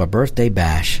about to have a birthday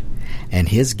bash, and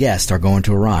his guests are going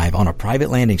to arrive on a private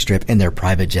landing strip in their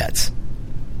private jets,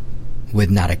 with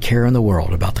not a care in the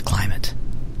world about the climate.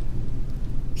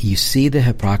 You see the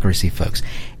hypocrisy, folks.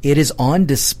 It is on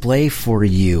display for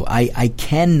you. I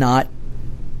can't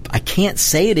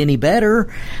say it any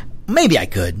better. Maybe I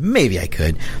could,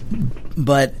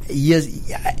 but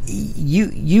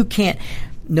you can't.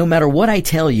 No matter what I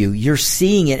tell you, you're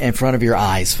seeing it in front of your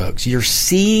eyes, folks. You're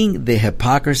seeing the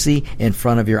hypocrisy in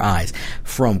front of your eyes.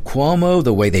 From Cuomo,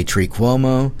 the way they treat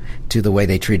Cuomo, to the way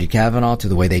they treated Kavanaugh, to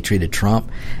the way they treated Trump,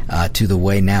 to the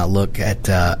way now look at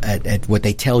what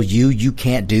they tell you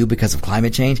can't do because of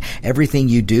climate change. Everything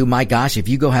you do, my gosh, if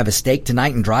you go have a steak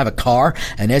tonight and drive a car,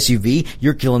 an SUV,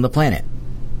 you're killing the planet.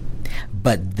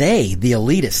 But they, the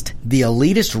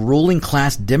elitist ruling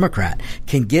class Democrat,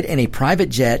 can get in a private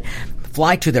jet,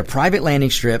 fly to their private landing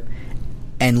strip,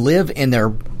 and live in their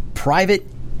private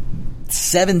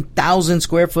 7,000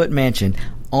 square foot mansion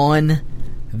on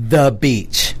the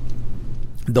beach.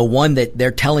 The one that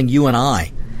they're telling you and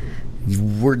I.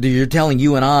 You're telling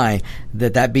you and I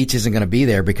that beach isn't going to be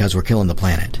there because we're killing the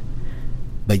planet.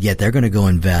 But yet they're going to go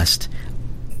invest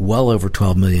well over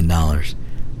 $12 million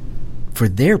for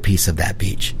their piece of that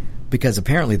beach, because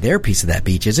apparently their piece of that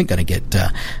beach isn't going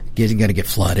to get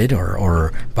flooded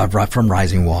or from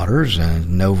rising waters.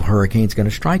 No hurricane's going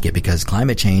to strike it because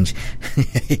climate change,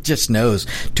 it just knows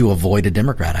to avoid a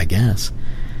Democrat, I guess.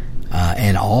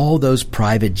 And all those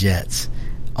private jets,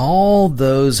 all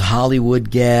those Hollywood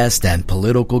guests and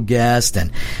political guests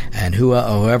and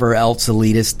whoever else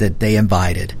elitist that they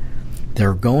invited,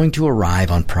 they're going to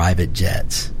arrive on private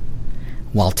jets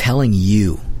while telling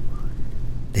you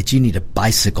that you need to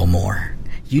bicycle more,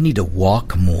 you need to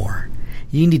walk more,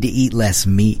 you need to eat less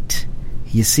meat.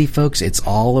 You see, folks, it's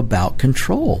all about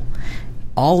control.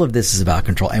 All of this is about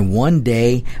control. And one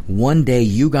day,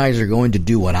 you guys are going to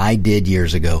do what I did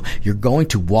years ago. You're going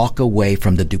to walk away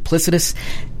from the duplicitous,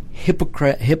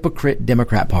 hypocrite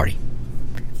Democrat Party.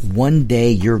 One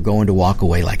day, you're going to walk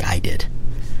away like I did.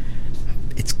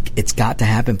 It's got to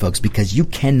happen, folks, because you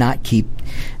cannot keep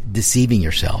deceiving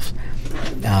yourself.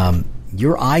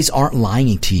 Your eyes aren't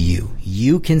lying to you.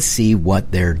 You can see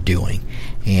what they're doing.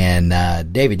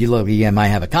 And David, you might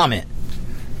have a comment.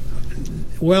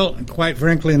 Well, quite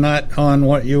frankly, not on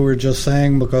what you were just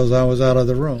saying because I was out of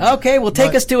the room. Okay, well,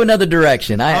 take us to another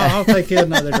direction. I'll take you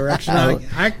another direction.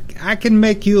 I can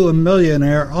make you a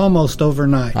millionaire almost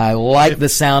overnight. I like the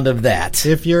sound of that.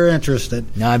 If you're interested.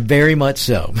 I'm very much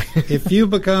so. If you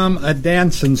become a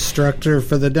dance instructor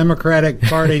for the Democratic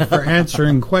Party for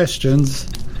answering questions,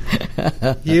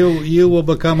 you will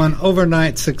become an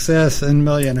overnight success and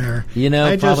millionaire.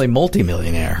 Probably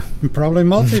multimillionaire. Probably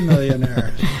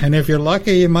multimillionaire. And if you're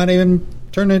lucky, you might even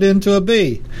turn it into a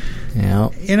B. Yeah.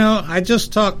 I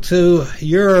just talked to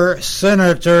your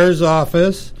senator's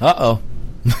office. Uh-oh.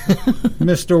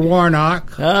 Mr.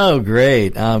 Warnock. Oh,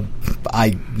 great.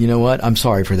 You know what? I'm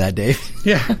sorry for that, Dave.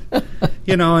 Yeah.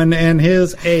 And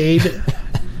his aide,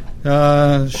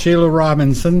 Sheila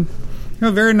Robinson,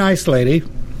 a very nice lady.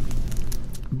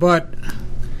 But,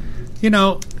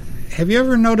 have you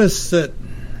ever noticed that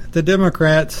the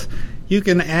Democrats, you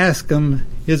can ask them,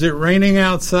 is it raining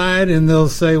outside? And they'll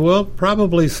say, well,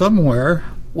 probably somewhere.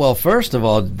 Well, first of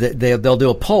all, they'll do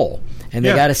a poll. And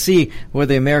they got to see what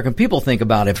the American people think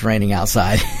about if it's raining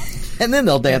outside. And then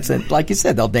they'll dance, and like you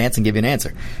said, they'll dance and give you an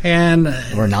answer.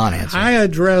 Or non-answer.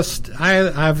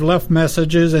 I've left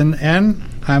messages, and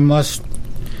I must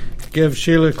give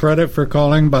Sheila credit for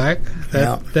calling back.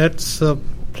 That's a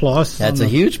plus. That's a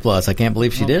huge plus. I can't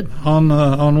believe she did.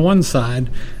 On one side.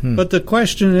 But the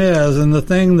question is, and the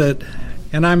thing that,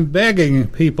 and I'm begging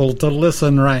people to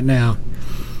listen right now,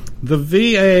 the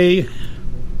VA,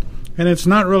 and it's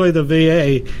not really the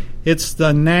VA, it's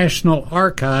the National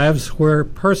Archives where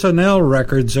personnel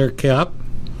records are kept,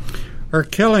 are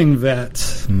killing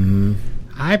vets. Mm-hmm.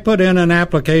 I put in an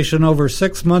application over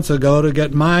 6 months ago to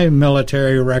get my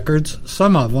military records,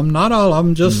 some of them, not all of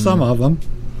them, just some of them.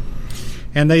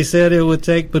 And they said it would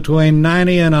take between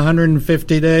 90 and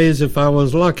 150 days, if I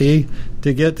was lucky,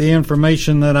 to get the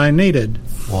information that I needed.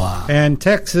 Wow. And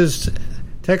Texas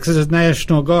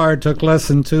National Guard took less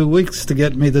than 2 weeks to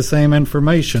get me the same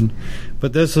information.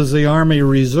 But this is the Army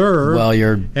Reserve. Well,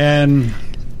 you're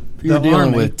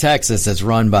dealing with Texas that's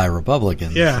run by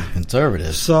Republicans,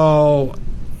 conservatives. So,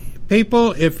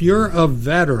 people, if you're a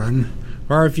veteran,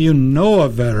 or if you know a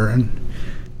veteran,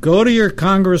 go to your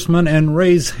congressman and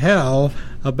raise hell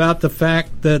about the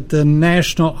fact that the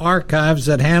National Archives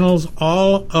that handles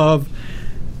all of,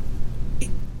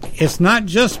 it's not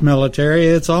just military,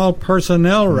 it's all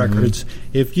personnel records.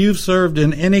 If you've served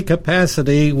in any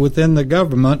capacity within the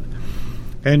government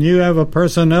and you have a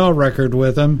personnel record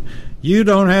with them, you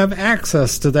don't have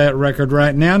access to that record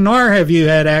right now, nor have you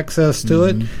had access to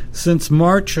it since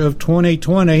March of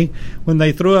 2020 when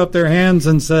they threw up their hands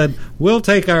and said, we'll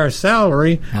take our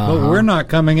salary, but we're not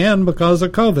coming in because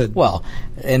of COVID. Well,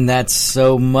 and that's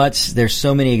so much, there's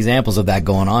so many examples of that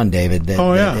going on, David, that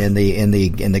in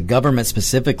the government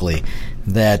specifically,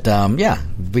 that,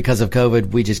 because of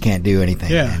COVID, we just can't do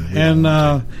anything. Yeah,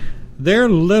 and they're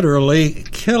literally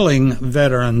killing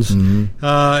veterans.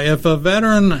 If a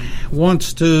veteran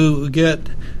wants to get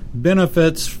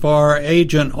benefits for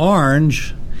Agent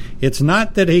Orange, it's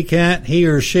not that he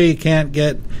or she can't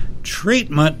get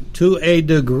treatment to a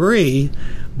degree,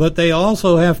 but they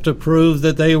also have to prove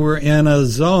that they were in a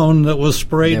zone that was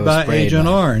sprayed by Agent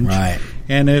Orange. Right.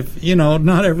 And if,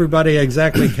 not everybody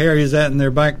exactly carries that in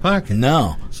their back pocket.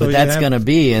 No, so but that's going to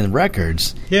be in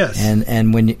records. Yes.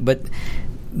 But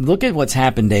look at what's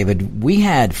happened, David. We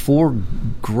had 4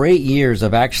 great years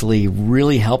of actually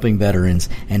really helping veterans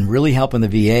and really helping the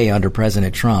VA under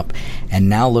President Trump, and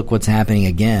now look what's happening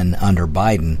again under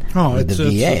Biden with the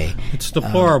VA. It's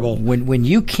deplorable. When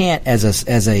you can't, as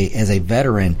a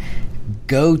veteran,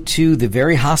 go to the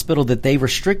very hospital that they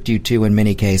restrict you to in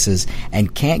many cases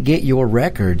and can't get your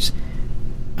records.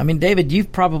 I mean, David,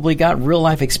 you've probably got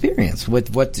real-life experience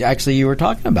with what actually you were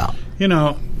talking about. You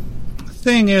know, the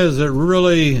thing is, it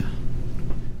really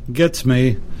gets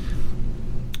me.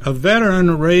 A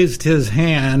veteran raised his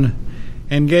hand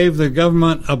and gave the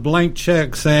government a blank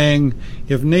check saying,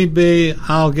 if need be,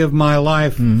 I'll give my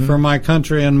life for my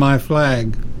country and my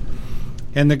flag.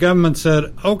 And the government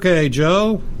said, okay,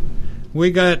 Joe,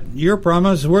 we got your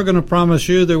promise. We're going to promise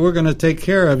you that we're going to take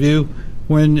care of you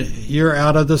when you're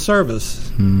out of the service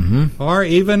or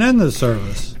even in the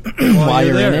service. While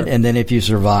you're in it, and then if you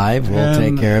survive, we'll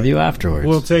take care of you afterwards.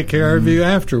 We'll take care of you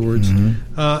afterwards.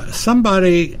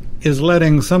 Somebody is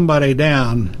letting somebody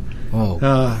down.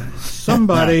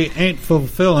 Somebody ain't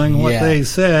fulfilling what they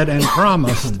said and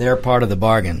promised. They're part of the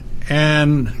bargain.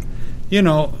 And, you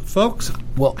know, folks,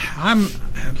 I'm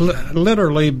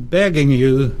literally begging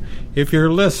you, if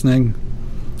you're listening,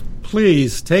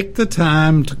 please take the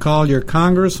time to call your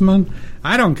congressman.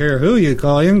 I don't care who you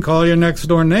can call your next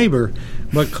door neighbor,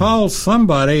 but call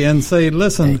somebody and say,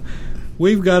 listen,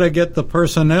 we've got to get the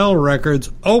personnel records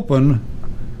open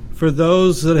for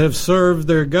those that have served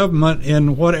their government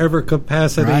in whatever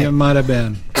capacity it might have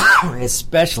been.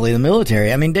 Especially the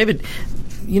military. I mean, David,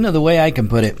 you know, the way I can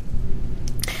put it,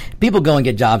 people go and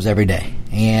get jobs every day.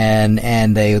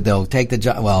 And they'll take the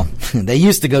job. Well, they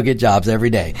used to go get jobs every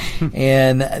day,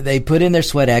 and they put in their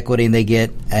sweat equity, and they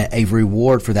get a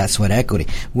reward for that sweat equity.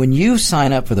 When you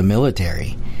sign up for the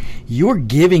military, you're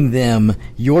giving them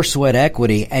your sweat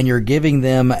equity, and you're giving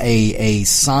them a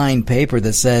signed paper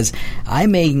that says, I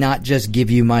may not just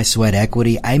give you my sweat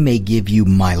equity, I may give you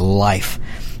my life,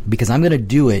 because I'm going to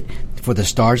do it for the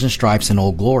Stars and Stripes and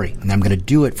Old Glory, and I'm going to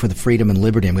do it for the freedom and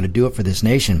liberty. I'm going to do it for this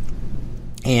nation.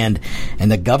 And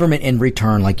the government in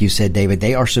return, like you said, David,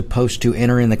 they are supposed to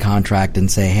enter in the contract and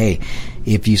say, hey,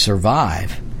 if you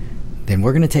survive, then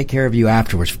we're going to take care of you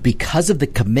afterwards. Because of the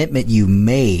commitment you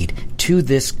made to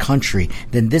this country,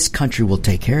 then this country will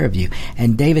take care of you.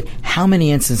 And David, how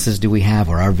many instances do we have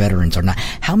where our veterans are not?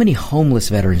 How many homeless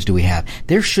veterans do we have?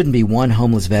 There shouldn't be one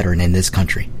homeless veteran in this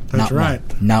country. That's right.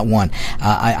 Not one.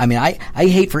 I mean, I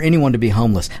hate for anyone to be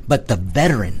homeless, but the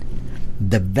veteran,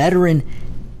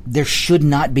 there should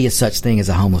not be a such thing as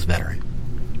a homeless veteran.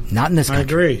 Not in this country.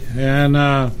 I agree.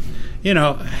 And, you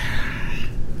know,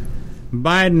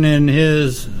 Biden and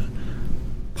his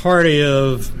party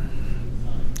of,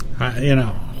 you know,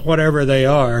 whatever they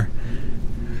are,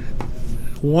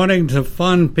 wanting to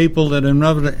fund people that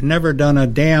have never done a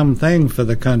damn thing for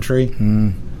the country,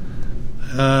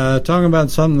 talking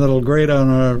about something that'll grate on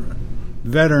a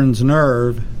veteran's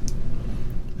nerve,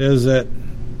 is that,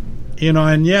 you know,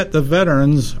 and yet the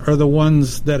veterans are the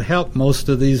ones that help most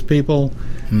of these people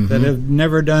that have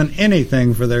never done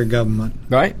anything for their government.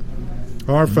 Right.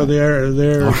 Or for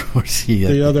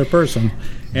the other person.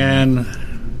 And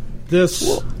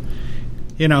this,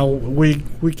 you know,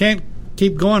 we can't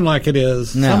keep going like it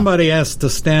is. No. Somebody has to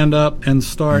stand up and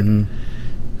start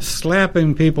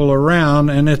slapping people around,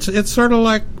 and it's sort of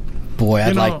like, boy,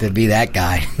 I'd like to be that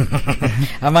guy.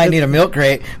 I might need a milk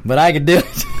crate, but I could do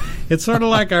it. It's sort of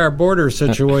like our border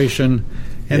situation,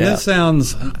 and this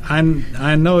sounds,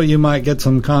 I know you might get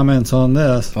some comments on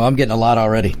this. Well, I'm getting a lot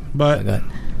already. But,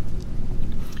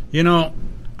 you know,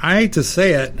 I hate to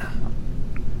say it,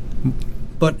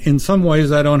 but in some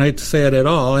ways I don't hate to say it at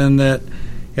all, in that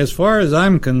as far as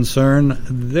I'm concerned,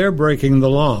 they're breaking the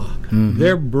law.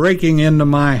 They're breaking into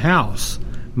my house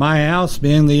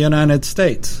being the United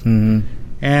States.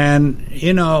 And,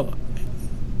 you know,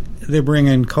 they're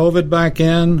bringing COVID back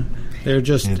in. They're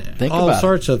just all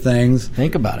sorts of things.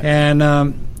 Think about it.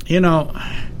 And, you know,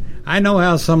 I know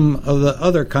how some of the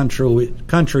other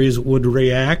countries would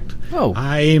react,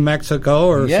 i.e. Mexico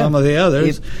or some of the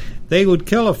others. They would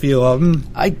kill a few of them,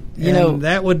 and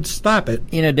that would stop it.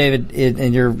 You know, David,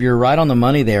 and you're right on the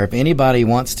money there. If anybody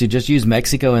wants to just use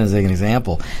Mexico as an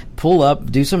example,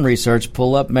 do some research,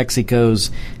 pull up Mexico's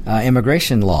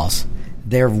immigration laws.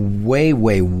 They're way,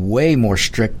 way, way more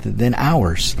strict than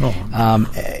ours.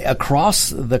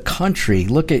 Across the country,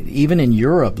 even in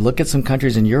Europe, look at some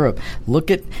countries in Europe. Look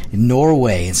at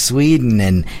Norway and Sweden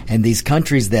and these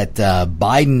countries that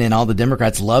Biden and all the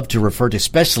Democrats love to refer to,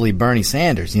 especially Bernie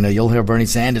Sanders. You know, you'll hear Bernie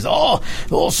Sanders,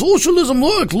 socialism,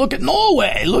 look at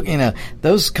Norway. Look, you know,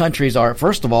 those countries are,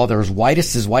 first of all, they're as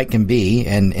whitest as white can be,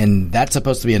 and that's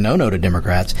supposed to be a no-no to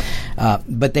Democrats.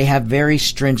 But they have very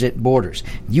stringent borders.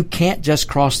 You can't just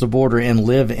cross the border and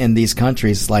live in these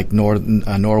countries like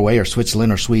Norway or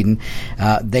Switzerland or Sweden.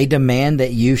 They demand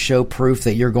that you show proof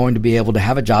that you're going to be able to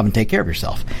have a job and take care of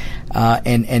yourself.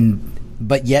 And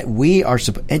but yet we are,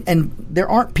 and there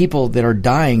aren't people that are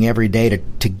dying every day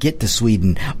to get to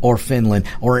Sweden or Finland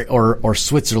or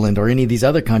Switzerland or any of these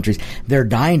other countries. They're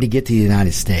dying to get to the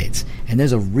United States, and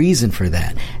there's a reason for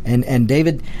that. And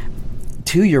David,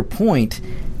 to your point,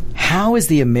 how is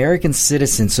the American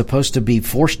citizen supposed to be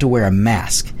forced to wear a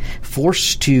mask,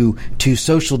 forced to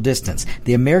social distance?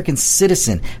 The American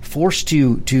citizen forced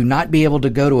to not be able to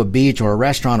go to a beach or a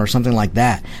restaurant or something like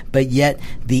that, but yet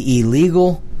the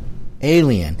illegal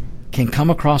alien can come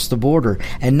across the border,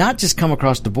 and not just come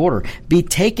across the border, be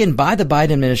taken by the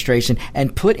Biden administration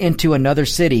and put into another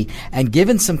city and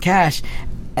given some cash,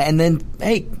 and then,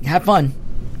 hey, have fun.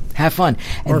 Have fun.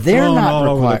 And they're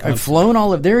not required. Flown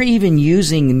all over. They're even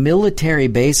using military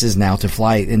bases now to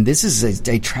fly. And this is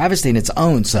a travesty in its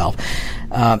own self.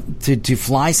 To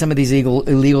fly some of these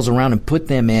illegals around and put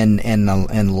them in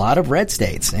a lot of red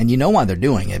states. And you know why they're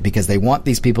doing it, because they want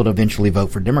these people to eventually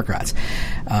vote for Democrats.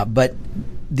 But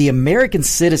the American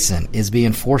citizen is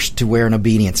being forced to wear an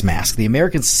obedience mask. The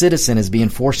American citizen is being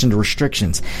forced into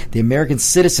restrictions. The American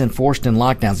citizen forced in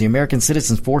lockdowns. The American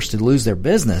citizen forced to lose their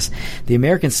business. The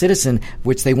American citizen,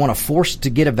 which they want to force to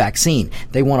get a vaccine.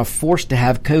 They want to force to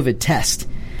have COVID test.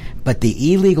 But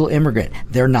the illegal immigrant,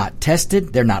 they're not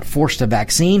tested. They're not forced a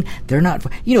vaccine. They're not,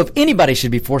 if anybody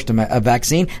should be forced a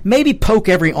vaccine, maybe poke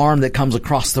every arm that comes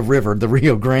across the river, the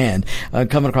Rio Grande,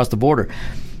 coming across the border.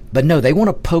 But no, they want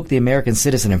to poke the American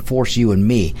citizen and force you and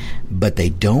me, but they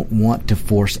don't want to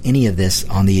force any of this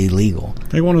on the illegal.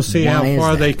 They want to see how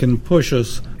far they can push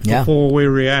us before we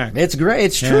react. It's great.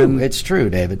 It's true. It's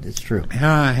true, David. It's true.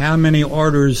 How many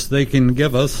orders they can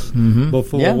give us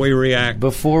before we react.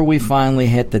 Before we finally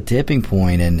hit the tipping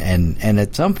point. And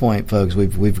at some point, folks,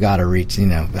 we've got to reach,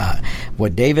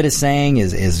 what David is saying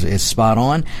is spot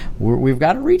on. We've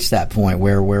got to reach that point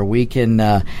where we can,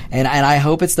 and I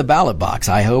hope it's the ballot box.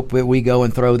 I hope that we go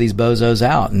and throw these bozos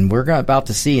out. And we're about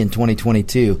to see in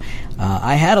 2022.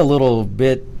 I had a little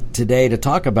bit today to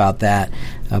talk about that,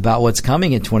 about what's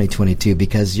coming in 2022,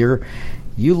 because you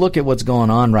look at what's going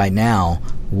on right now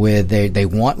with they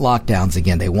want lockdowns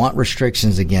again, they want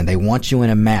restrictions again, they want you in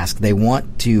a mask, they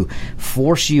want to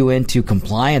force you into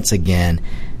compliance again,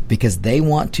 because they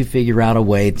want to figure out a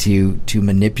way to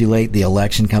manipulate the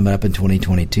election coming up in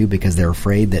 2022, because they're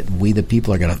afraid that we the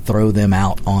people are going to throw them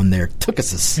out on their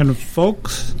tukuses. And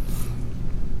folks,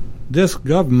 this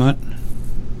government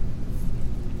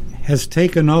has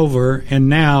taken over, and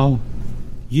now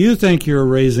you think you're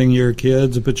raising your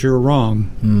kids, but you're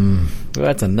wrong. Well,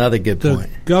 that's another good point.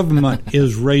 The government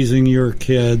is raising your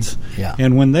kids. Yeah.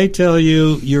 And when they tell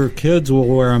you your kids will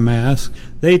wear a mask,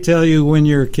 they tell you when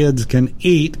your kids can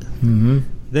eat.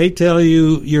 They tell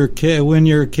you when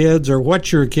your kids or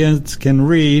what your kids can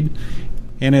read.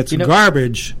 And it's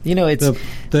garbage. It's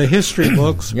the history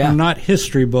books are not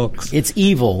history books. It's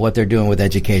evil what they're doing with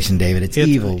education, David. It's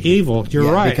evil. Evil.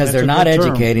 You're right. Because they're not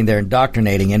educating, they're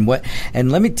indoctrinating. And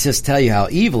let me just tell you how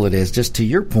evil it is, just to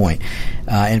your point.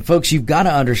 And folks, you've got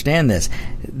to understand this.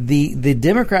 The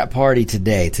Democrat Party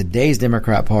today's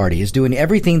Democrat Party is doing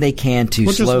everything they can to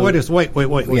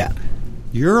Wait. Yeah.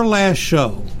 Your last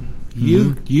show,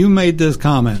 you made this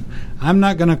comment. I'm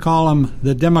not going to call them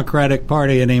the Democratic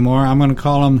Party anymore. I'm going to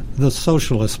call them the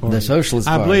Socialist Party. The Socialist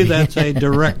Party. I believe that's a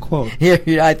direct quote.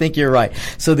 I think you're right.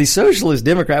 So the Socialist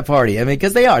Democrat Party,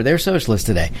 because they're socialists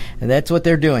today, and that's what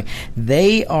they're doing.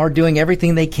 They are doing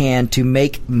everything they can to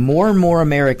make more and more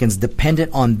Americans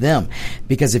dependent on them,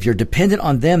 because if you're dependent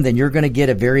on them, then you're going to get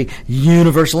a very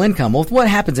universal income. Well, what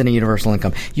happens in a universal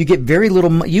income? You get very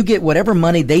little. You get whatever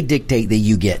money they dictate that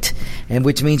you get, and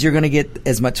which means you're going to get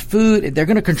as much food. They're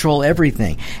going to control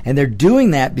everything, and they're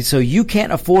doing that so you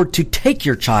can't afford to take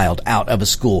your child out of a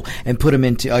school and put them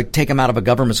into take them out of a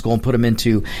government school and put them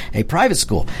into a private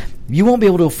school. You won't be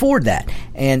able to afford that,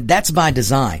 and that's by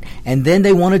design. And then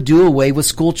they want to do away with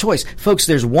school choice. Folks,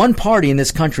 there's one party in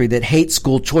this country that hates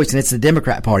school choice, and it's the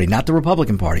Democrat Party, not the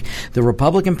Republican Party. The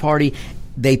Republican Party,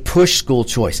 they push school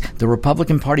choice. The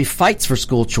Republican Party fights for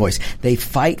school choice. They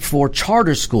fight for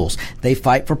charter schools. They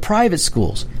fight for private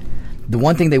schools. The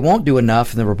one thing they won't do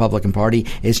enough in the Republican Party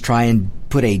is try and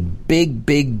put a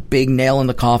big nail in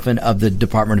the coffin of the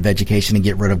Department of Education and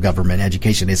get rid of government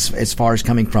education as far as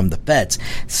coming from the feds.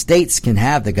 States can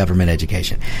have the government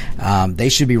education. They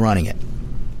should be running it.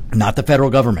 not the federal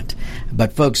government.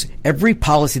 But folks, every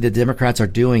policy the Democrats are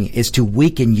doing is to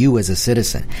weaken you as a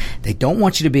citizen. They don't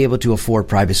want you to be able to afford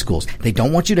private schools. They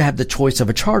don't want you to have the choice of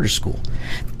a charter school.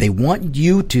 They want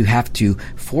you to have to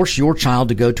force your child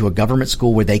to go to a government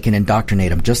school where they can indoctrinate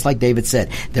them. Just like David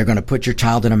said, they're going to put your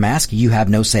child in a mask. You have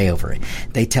no say over it.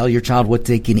 They tell your child what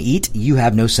they can eat. You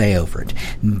have no say over it.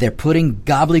 They're putting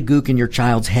gobbledygook in your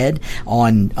child's head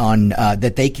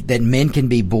that men can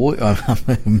be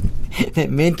that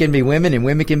men can be women and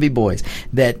women can be boys,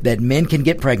 that men can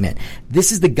get pregnant.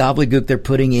 This is the gobbledygook they're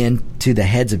putting into the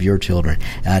heads of your children.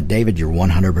 David, you're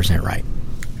 100% right.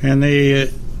 And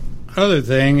the other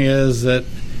thing is that,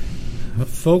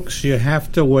 folks, you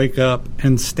have to wake up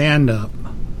and stand up.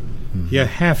 Mm-hmm. You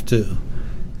have to.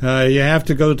 You have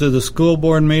to go to the school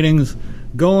board meetings,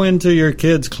 go into your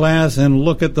kid's class and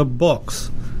look at the books.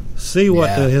 See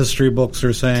what the history books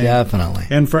are saying. Definitely.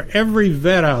 And for every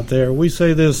vet out there, we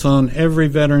say this on every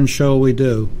veteran show we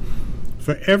do,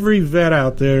 for every vet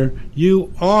out there,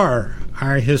 you are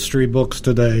our history books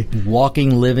today.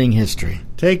 Walking, living history.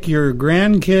 Take your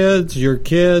grandkids, your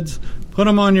kids, put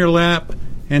them on your lap,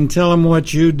 and tell them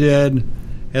what you did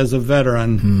as a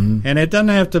veteran. Mm-hmm. And it doesn't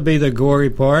have to be the gory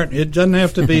part. It doesn't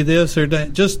have to be this or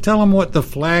that. Just tell them what the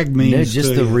flag means. No,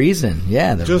 just the reason.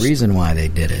 Yeah, the reason why they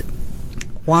did it.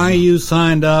 Why you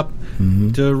signed up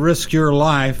to risk your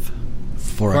life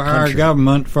for our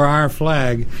government, for our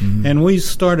flag. Mm-hmm. And we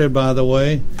started, by the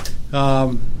way,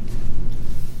 I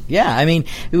mean,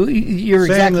 you're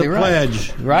exactly right.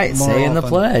 Pledge right, saying the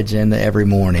pledge every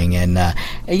morning. And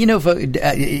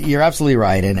you're absolutely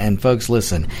right. And folks,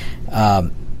 listen,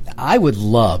 I would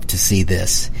love to see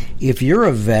this. If you're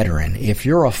a veteran, if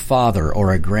you're a father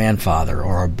or a grandfather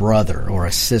or a brother or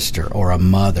a sister or a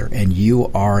mother, and you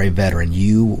are a veteran,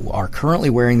 you are currently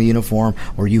wearing the uniform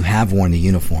or you have worn the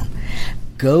uniform,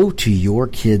 go to your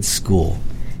kid's school.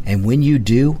 And when you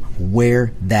do,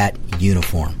 wear that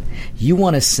uniform. You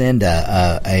want to send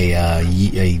a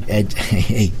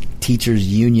teachers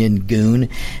union goon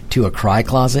to a cry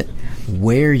closet?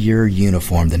 Wear your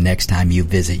uniform the next time you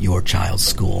visit your child's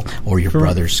school or your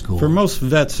brother's school. For most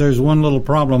vets, there's one little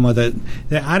problem with it.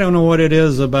 I don't know what it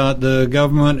is about the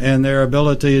government and their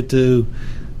ability to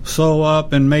sew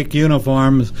up and make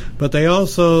uniforms, but they all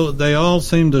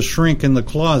seem to shrink in the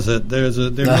closet. There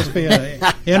must be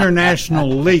an international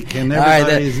leak in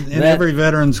every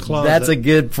veteran's closet. That's a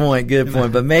good point.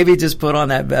 But maybe just put on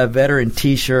that veteran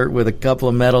T-shirt with a couple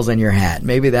of medals and your hat.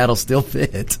 Maybe that'll still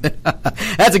fit.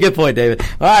 That's a good point, David.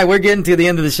 All right, we're getting to the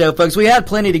end of the show, folks. We had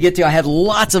plenty to get to. I had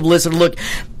lots of listeners. Look,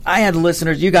 I had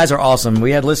listeners. You guys are awesome. We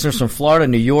had listeners from Florida,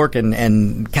 New York,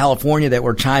 and California that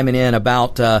were chiming in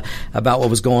about what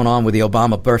was going on with the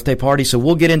Obama birthday party. So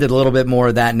we'll get into a little bit more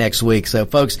of that next week. So,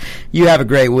 folks, you have a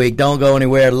great week. Don't go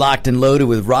anywhere. Locked and Loaded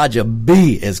with Roger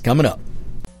B. is coming up.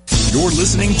 You're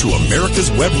listening to America's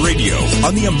Web Radio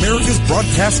on the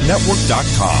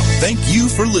AmericasBroadcastNetwork.com. Thank you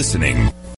for listening.